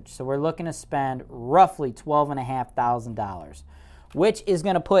average. So we're looking to spend roughly $12,500, which is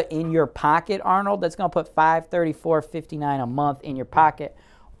going to put in your pocket, Arnold, that's going to put $534.59 a month in your pocket,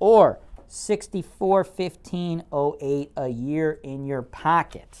 or $6415.08 a year in your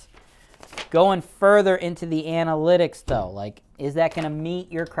pocket. Going further into the analytics, though, like, is that going to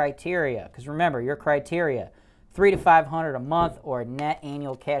meet your criteria? Because remember, your criteria, $300 to $500 a month or a net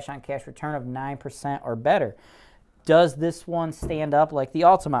annual cash-on-cash return of 9% or better. Does this one stand up like the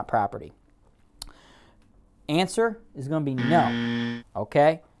Altamont property? Answer is going to be no.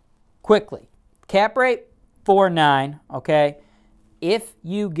 Okay? quickly, cap rate 4.9, okay? If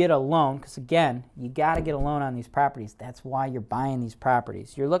you get a loan, because again, you got to get a loan on these properties. That's why you're buying these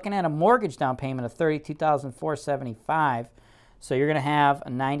properties. You're looking at a mortgage down payment of $32,475. So you're going to have a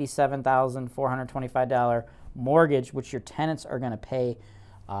 $97,425 mortgage, which your tenants are going to pay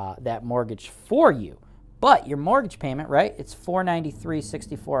that mortgage for you. But your mortgage payment, right, it's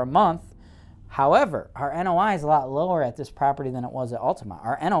 $493.64 a month. However, our NOI is a lot lower at this property than it was at Altamont.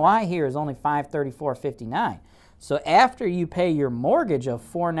 Our NOI here is only $534.59. So after you pay your mortgage of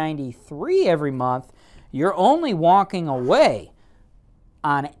 $493 every month, you're only walking away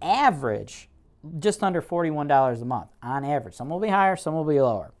on average just under $41 a month on average. Some will be higher, some will be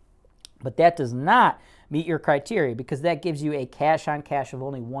lower. But that does not meet your criteria because that gives you a cash on cash of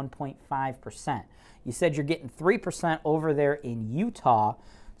only 1.5%. You said you're getting 3% over there in Utah.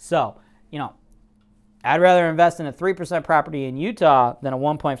 So, you know, I'd rather invest in a 3% property in Utah than a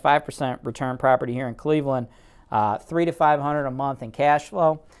 1.5% return property here in Cleveland. $300 to $500 a month in cash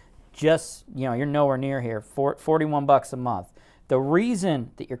flow. Just, you know, you're nowhere near here. $41 a month. The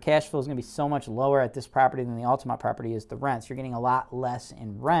reason that your cash flow is going to be so much lower at this property than the Altamont property is the rents. You're getting a lot less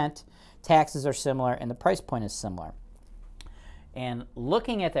in rent. Taxes are similar, and the price point is similar. And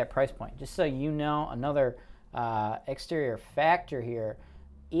looking at that price point, just so you know, another exterior factor here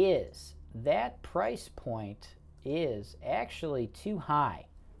is that price point is actually too high,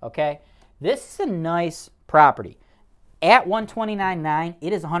 okay? This is a nice property. At $129.9,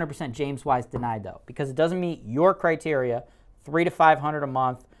 it is 100% James-Wise denied, though, because it doesn't meet your criteria, $300 to $500 a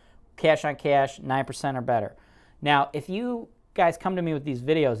month, cash on cash, 9% or better. Now, if you guys come to me with these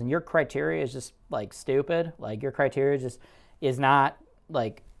videos and your criteria is just, like, stupid, like your criteria just is not,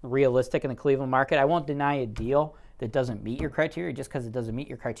 like, realistic in the Cleveland market, I won't deny a deal that doesn't meet your criteria just because it doesn't meet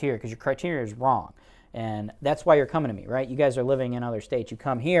your criteria, because your criteria is wrong. And that's why you're coming to me, right? You guys are living in other states. You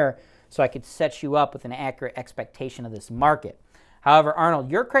come here so I could set you up with an accurate expectation of this market. However,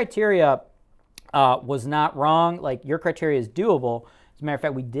 Arnold, your criteria was not wrong. Like, your criteria is doable. As a matter of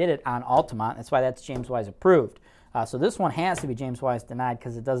fact, we did it on Altamont. That's why that's James-Wise approved. So this one has to be James-Wise denied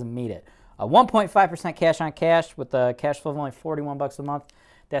because it doesn't meet it. 1.5% cash on cash with a cash flow of only $41 a month.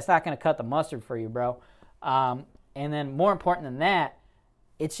 That's not going to cut the mustard for you, bro. And then more important than that,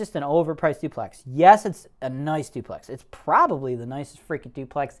 it's just an overpriced duplex. Yes, it's a nice duplex. It's probably the nicest freaking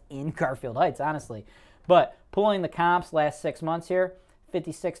duplex in Garfield Heights, honestly. But pulling the comps last 6 months here,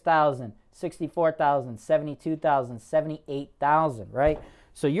 $56,000, $64,000, $72,000, $78,000, right?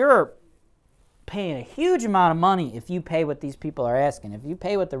 So you're paying a huge amount of money if you pay what these people are asking. If you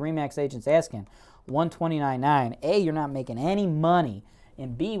pay what the RE/MAX agent's asking, $129.9, A, you're not making any money,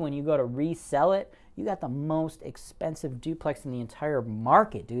 and B, when you go to resell it, you got the most expensive duplex in the entire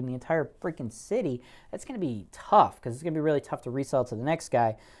market, dude, in the entire freaking city. That's going to be tough because it's going to be really tough to resell to the next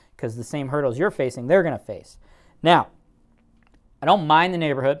guy because the same hurdles you're facing, they're going to face. Now, I don't mind the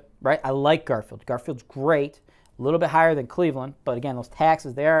neighborhood, right? I like Garfield. Garfield's great, a little bit higher than Cleveland, but again, those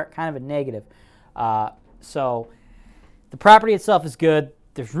taxes, they are kind of a negative. So the property itself is good.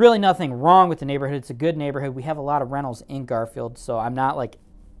 There's really nothing wrong with the neighborhood. It's a good neighborhood. We have a lot of rentals in Garfield, so I'm not like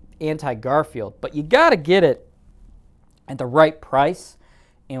anti-Garfield, but you got to get it at the right price,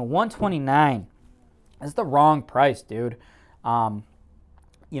 and $129 is the wrong price, dude.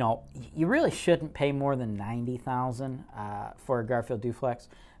 You know, you really shouldn't pay more than $90,000 for a Garfield duplex.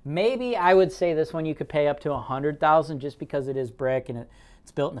 Maybe I would say this one you could pay up to $100,000 just because it is brick and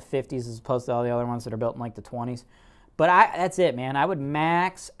it's built in the 50s as opposed to all the other ones that are built in like the 20s. But that's it, man. I would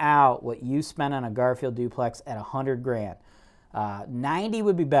max out what you spend on a Garfield duplex at $100,000. 90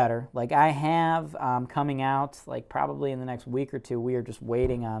 would be better. Like I have coming out, like probably in the next week or two. We are just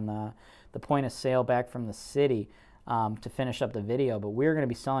waiting on the point of sale back from the city to finish up the video. But we're going to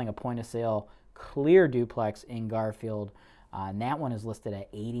be selling a point of sale clear duplex in Garfield, and that one is listed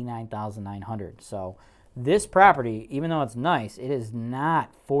at $89,900. So this property, even though it's nice, it is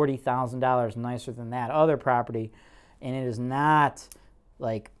not $40,000 nicer than that other property, and it is not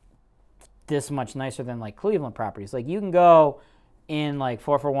like this much nicer than like Cleveland properties. Like you can go in like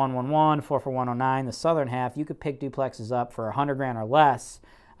 44111, 44109, the southern half, you could pick duplexes up for $100,000 or less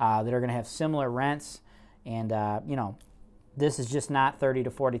that are going to have similar rents, and you know, this is just not $30,000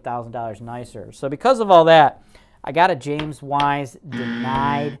 to $40,000 nicer. So because of all that, I got a James-Wise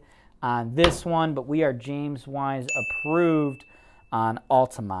denied on this one, but we are James-Wise approved on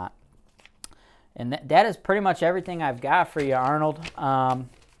Altamont. And that is pretty much everything I've got for you, Arnold.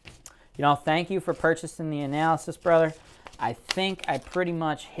 You know, thank you for purchasing the analysis, brother. I think I pretty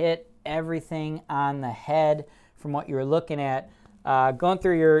much hit everything on the head from what you were looking at. Going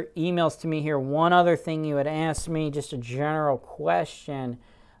through your emails to me here, one other thing you had asked me, just a general question.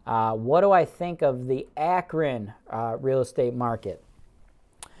 What do I think of the Akron real estate market?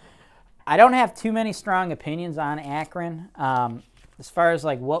 I don't have too many strong opinions on Akron. As far as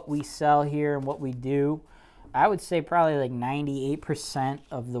like what we sell here and what we do, I would say probably like 98%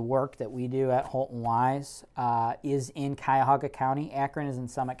 of the work that we do at Holton-Wise is in Cuyahoga County. Akron is in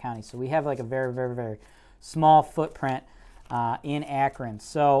Summit County. So we have like a very, very, very small footprint in Akron.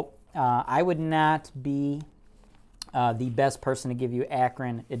 So I would not be the best person to give you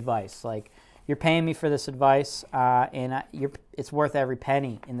Akron advice. Like, you're paying me for this advice, and it's worth every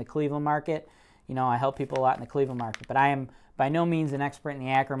penny. In the Cleveland market, you know, I help people a lot in the Cleveland market, but I am by no means an expert in the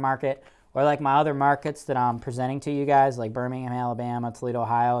Akron market, or like my other markets that I'm presenting to you guys, like Birmingham, Alabama, Toledo,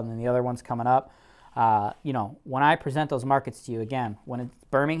 Ohio, and then the other ones coming up. You know, when I present those markets to you, again, when it's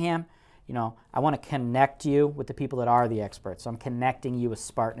Birmingham, you know, I want to connect you with the people that are the experts. So I'm connecting you with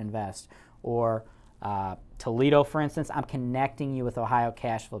Spartan Invest, or Toledo, for instance, I'm connecting you with Ohio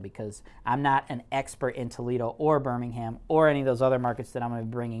Cashflow, because I'm not an expert in Toledo or Birmingham or any of those other markets that I'm going to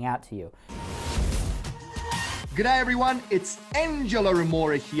be bringing out to you. G'day everyone, it's Angelo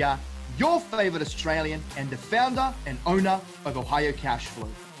Remora here, your favorite Australian and the founder and owner of Ohio Cashflow.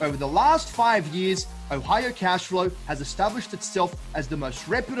 Over the last 5 years, Ohio Cashflow has established itself as the most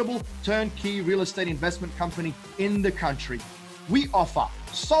reputable turnkey real estate investment company in the country. We offer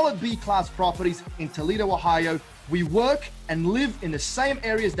solid B-class properties in Toledo, Ohio. We work and live in the same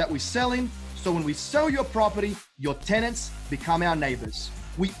areas that we sell in, so when we sell your property, your tenants become our neighbors.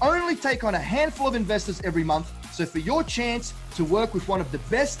 We only take on a handful of investors every month, so for your chance to work with one of the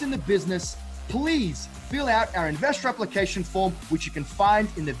best in the business, please fill out our investor application form, which you can find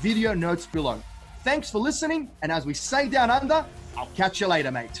in the video notes below. Thanks for listening, and as we say down under, I'll catch you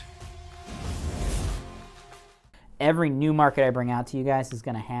later, mate. Every new market I bring out to you guys is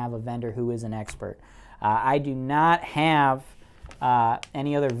going to have a vendor who is an expert. I do not have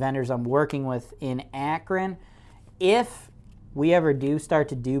any other vendors I'm working with in Akron. If we ever do start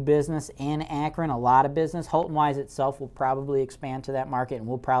to do business in Akron, a lot of business, Holton-Wise itself will probably expand to that market, and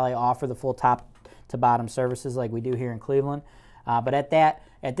we'll probably offer the full top to bottom services like we do here in Cleveland. But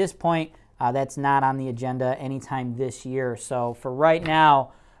at this point, that's not on the agenda anytime this year. So for right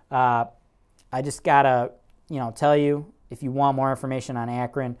now, I just gotta tell you, if you want more information on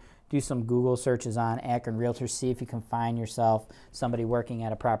Akron, do some Google searches on Akron Realtors. See if you can find yourself somebody working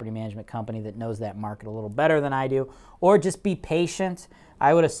at a property management company that knows that market a little better than I do, or just be patient.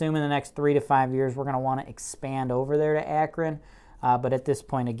 I would assume in the next 3 to 5 years we're going to want to expand over there to Akron, but at this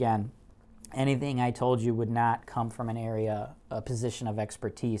point, again, anything I told you would not come from a position of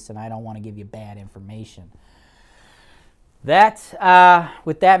expertise, and I don't want to give you bad information.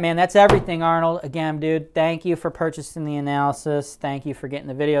 With that, man, that's everything, Arnold. Again, dude, thank you for purchasing the analysis. Thank you for getting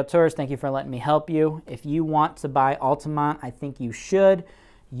the video tours. Thank you for letting me help you. If you want to buy Altamont, I think you should.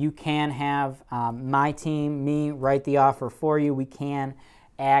 You can have my team, me, write the offer for you. We can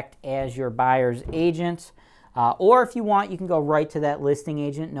act as your buyer's agent. Or if you want, you can go right to that listing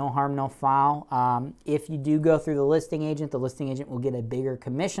agent. No harm, no foul. If you do go through the listing agent will get a bigger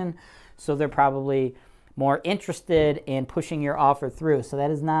commission, so they're probably more interested in pushing your offer through. So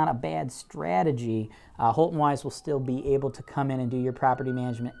that is not a bad strategy. Holton-Wise will still be able to come in and do your property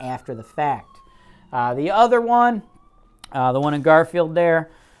management after the fact. The other one, the one in Garfield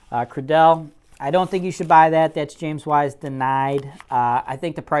there, Crudele, I don't think you should buy that. That's James Wise denied. I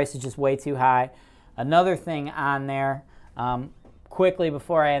think the price is just way too high. Another thing on there, quickly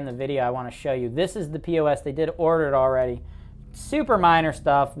before I end the video, I want to show you. This is the POS. They did order it already. Super minor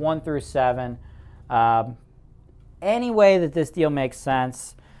stuff, 1 through 7. Any way that this deal makes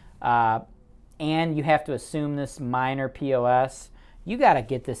sense, and you have to assume this minor POS, you got to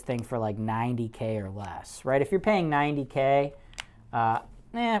get this thing for like $90K or less, right? If you're paying $90K,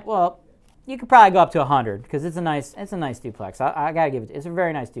 well, you could probably go up to 100 because it's a nice duplex. I got to give it. It's a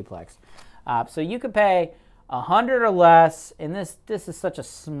very nice duplex. So you could pay 100 or less, and this is such a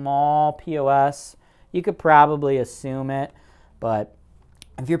small POS, you could probably assume it. But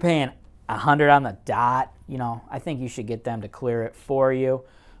if you're paying 100 on the dot, I think you should get them to clear it for you.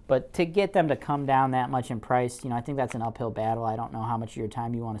 But to get them to come down that much in price, I think that's an uphill battle. I don't know how much of your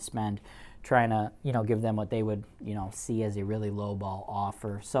time you want to spend trying to, give them what they would, see as a really low ball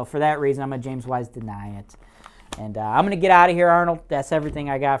offer. So for that reason, I'm going to James Wise deny it. And I'm going to get out of here, Arnold. That's everything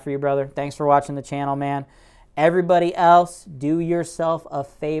I got for you, brother. Thanks for watching the channel, man. Everybody else, do yourself a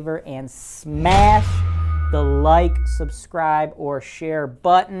favor and smash the like, subscribe, or share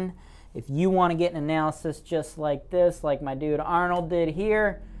button. If you want to get an analysis just like this, like my dude Arnold did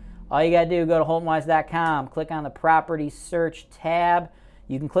here, all you got to do is go to holtonwise.com, click on the property search tab.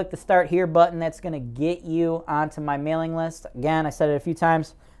 You can click the start here button. That's going to get you onto my mailing list. Again, I said it a few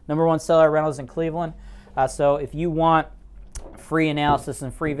times, #1 seller of rentals in Cleveland. So if you want free analysis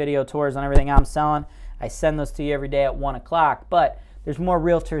and free video tours on everything I'm selling, I send those to you every day at 1 o'clock. But there's more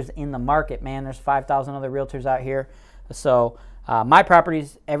realtors in the market, man. There's 5,000 other realtors out here. So my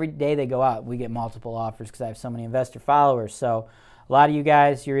properties, every day they go out, we get multiple offers because I have so many investor followers. So a lot of you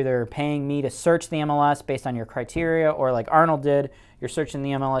guys, you're either paying me to search the MLS based on your criteria, or like Arnold did, you're searching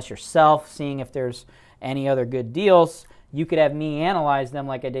the MLS yourself, seeing if there's any other good deals. You could have me analyze them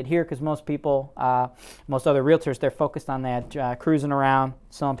like I did here, because most people, most other realtors, they're focused on that cruising around,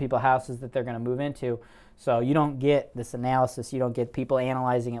 selling people houses that they're going to move into. So you don't get this analysis. You don't get people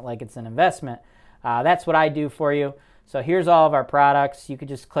analyzing it like it's an investment. That's what I do for you. So here's all of our products. You could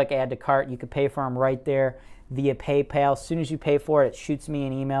just click add to cart. You could pay for them right there via PayPal. As soon as you pay for it, it shoots me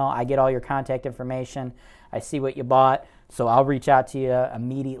an email. I get all your contact information. I see what you bought. So I'll reach out to you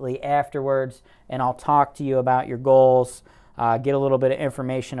immediately afterwards, and I'll talk to you about your goals, get a little bit of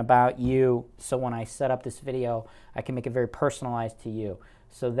information about you, so when I set up this video, I can make it very personalized to you.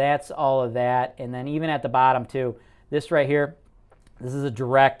 So that's all of that. And then even at the bottom too, this right here, this is a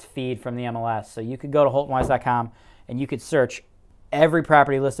direct feed from the MLS. So you could go to Holton-Wise.com and you could search every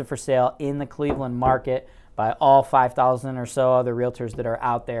property listed for sale in the Cleveland market by all 5,000 or so other realtors that are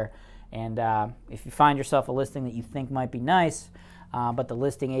out there. And if you find yourself a listing that you think might be nice, but the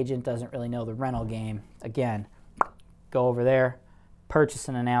listing agent doesn't really know the rental game, again, go over there, purchase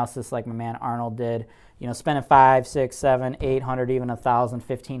an analysis like my man Arnold did. You know, spending $500, $600, $700, $800, even $1,000,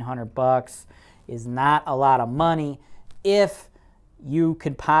 $1,500 is not a lot of money if you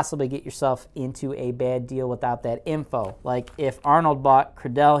could possibly get yourself into a bad deal without that info. Like if Arnold bought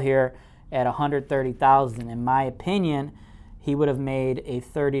Crudele here at $130,000, in my opinion, he would have made a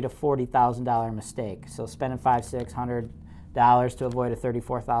 $30,000 to $40,000 mistake. So spending $500, $600 to avoid a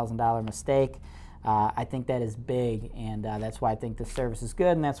 $34,000 mistake, I think that is big, and that's why I think this service is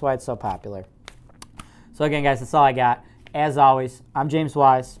good, and that's why it's so popular. So again, guys, that's all I got. As always, I'm James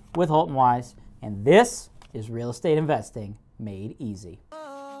Wise with Holton-Wise, and this is Real Estate Investing Made Easy.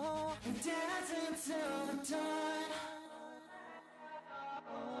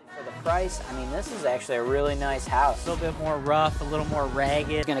 For the price, I mean, this is actually a really nice house. A little bit more rough, a little more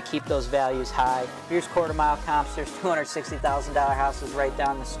ragged. Going to keep those values high. Here's quarter-mile comps. There's $260,000 houses right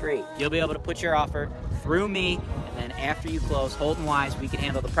down the street. You'll be able to put your offer through me, and then after you close, Holton-Wise, we can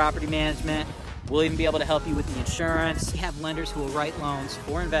handle the property management. We'll even be able to help you with the insurance. We have lenders who will write loans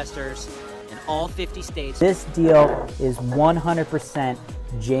for investors in all 50 states. This deal is 100%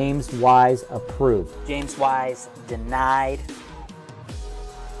 James Wise approved. James Wise denied.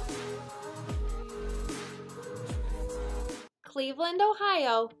 Cleveland,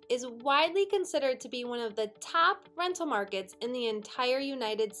 Ohio is widely considered to be one of the top rental markets in the entire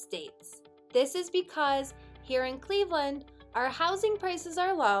United States. This is because here in Cleveland, our housing prices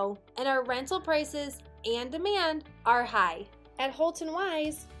are low and our rental prices and demand are high. At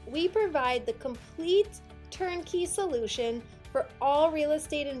Holton-Wise, we provide the complete turnkey solution for all real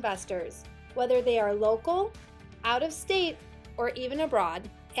estate investors, whether they are local, out of state, or even abroad.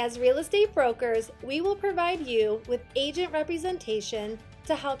 As real estate brokers, we will provide you with agent representation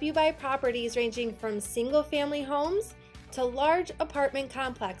to help you buy properties ranging from single-family homes to large apartment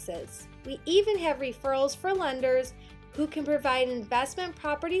complexes. We even have referrals for lenders who can provide investment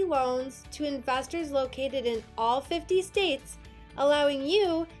property loans to investors located in all 50 states, allowing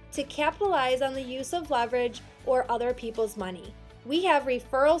you to capitalize on the use of leverage or other people's money. We have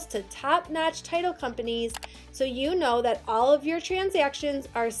referrals to top-notch title companies, so you know that all of your transactions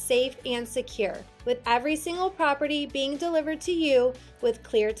are safe and secure, with every single property being delivered to you with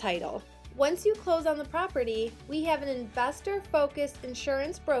clear title. Once you close on the property, we have an investor-focused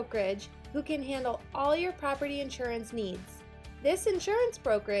insurance brokerage who can handle all your property insurance needs. This insurance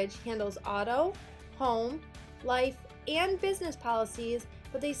brokerage handles auto, home, life, and business policies,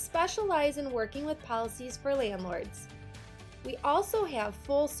 but they specialize in working with policies for landlords. We also have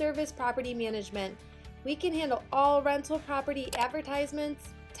full-service property management. We can handle all rental property advertisements,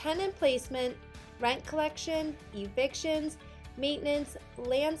 tenant placement, rent collection, evictions, maintenance,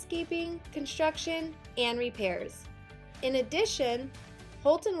 landscaping, construction, and repairs. In addition,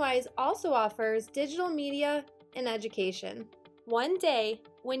 Holton-Wise also offers digital media and education. One day,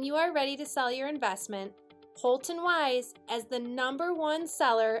 when you are ready to sell your investment, Holton-Wise, as the #1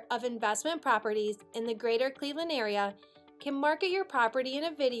 seller of investment properties in the greater Cleveland area, can market your property in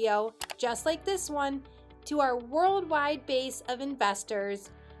a video just like this one to our worldwide base of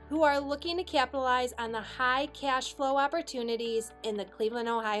investors who are looking to capitalize on the high cash flow opportunities in the Cleveland,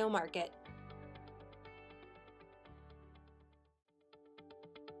 Ohio market.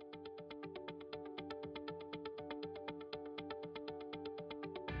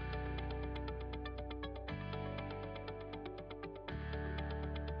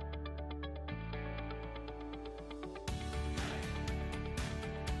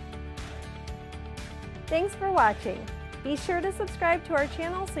 Thanks for watching. Be sure to subscribe to our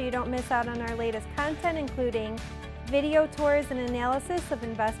channel so you don't miss out on our latest content, including video tours and analysis of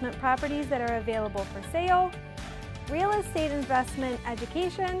investment properties that are available for sale, real estate investment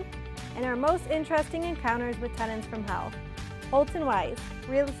education, and our most interesting encounters with tenants from hell. Holton-Wise,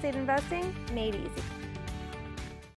 real estate investing made easy.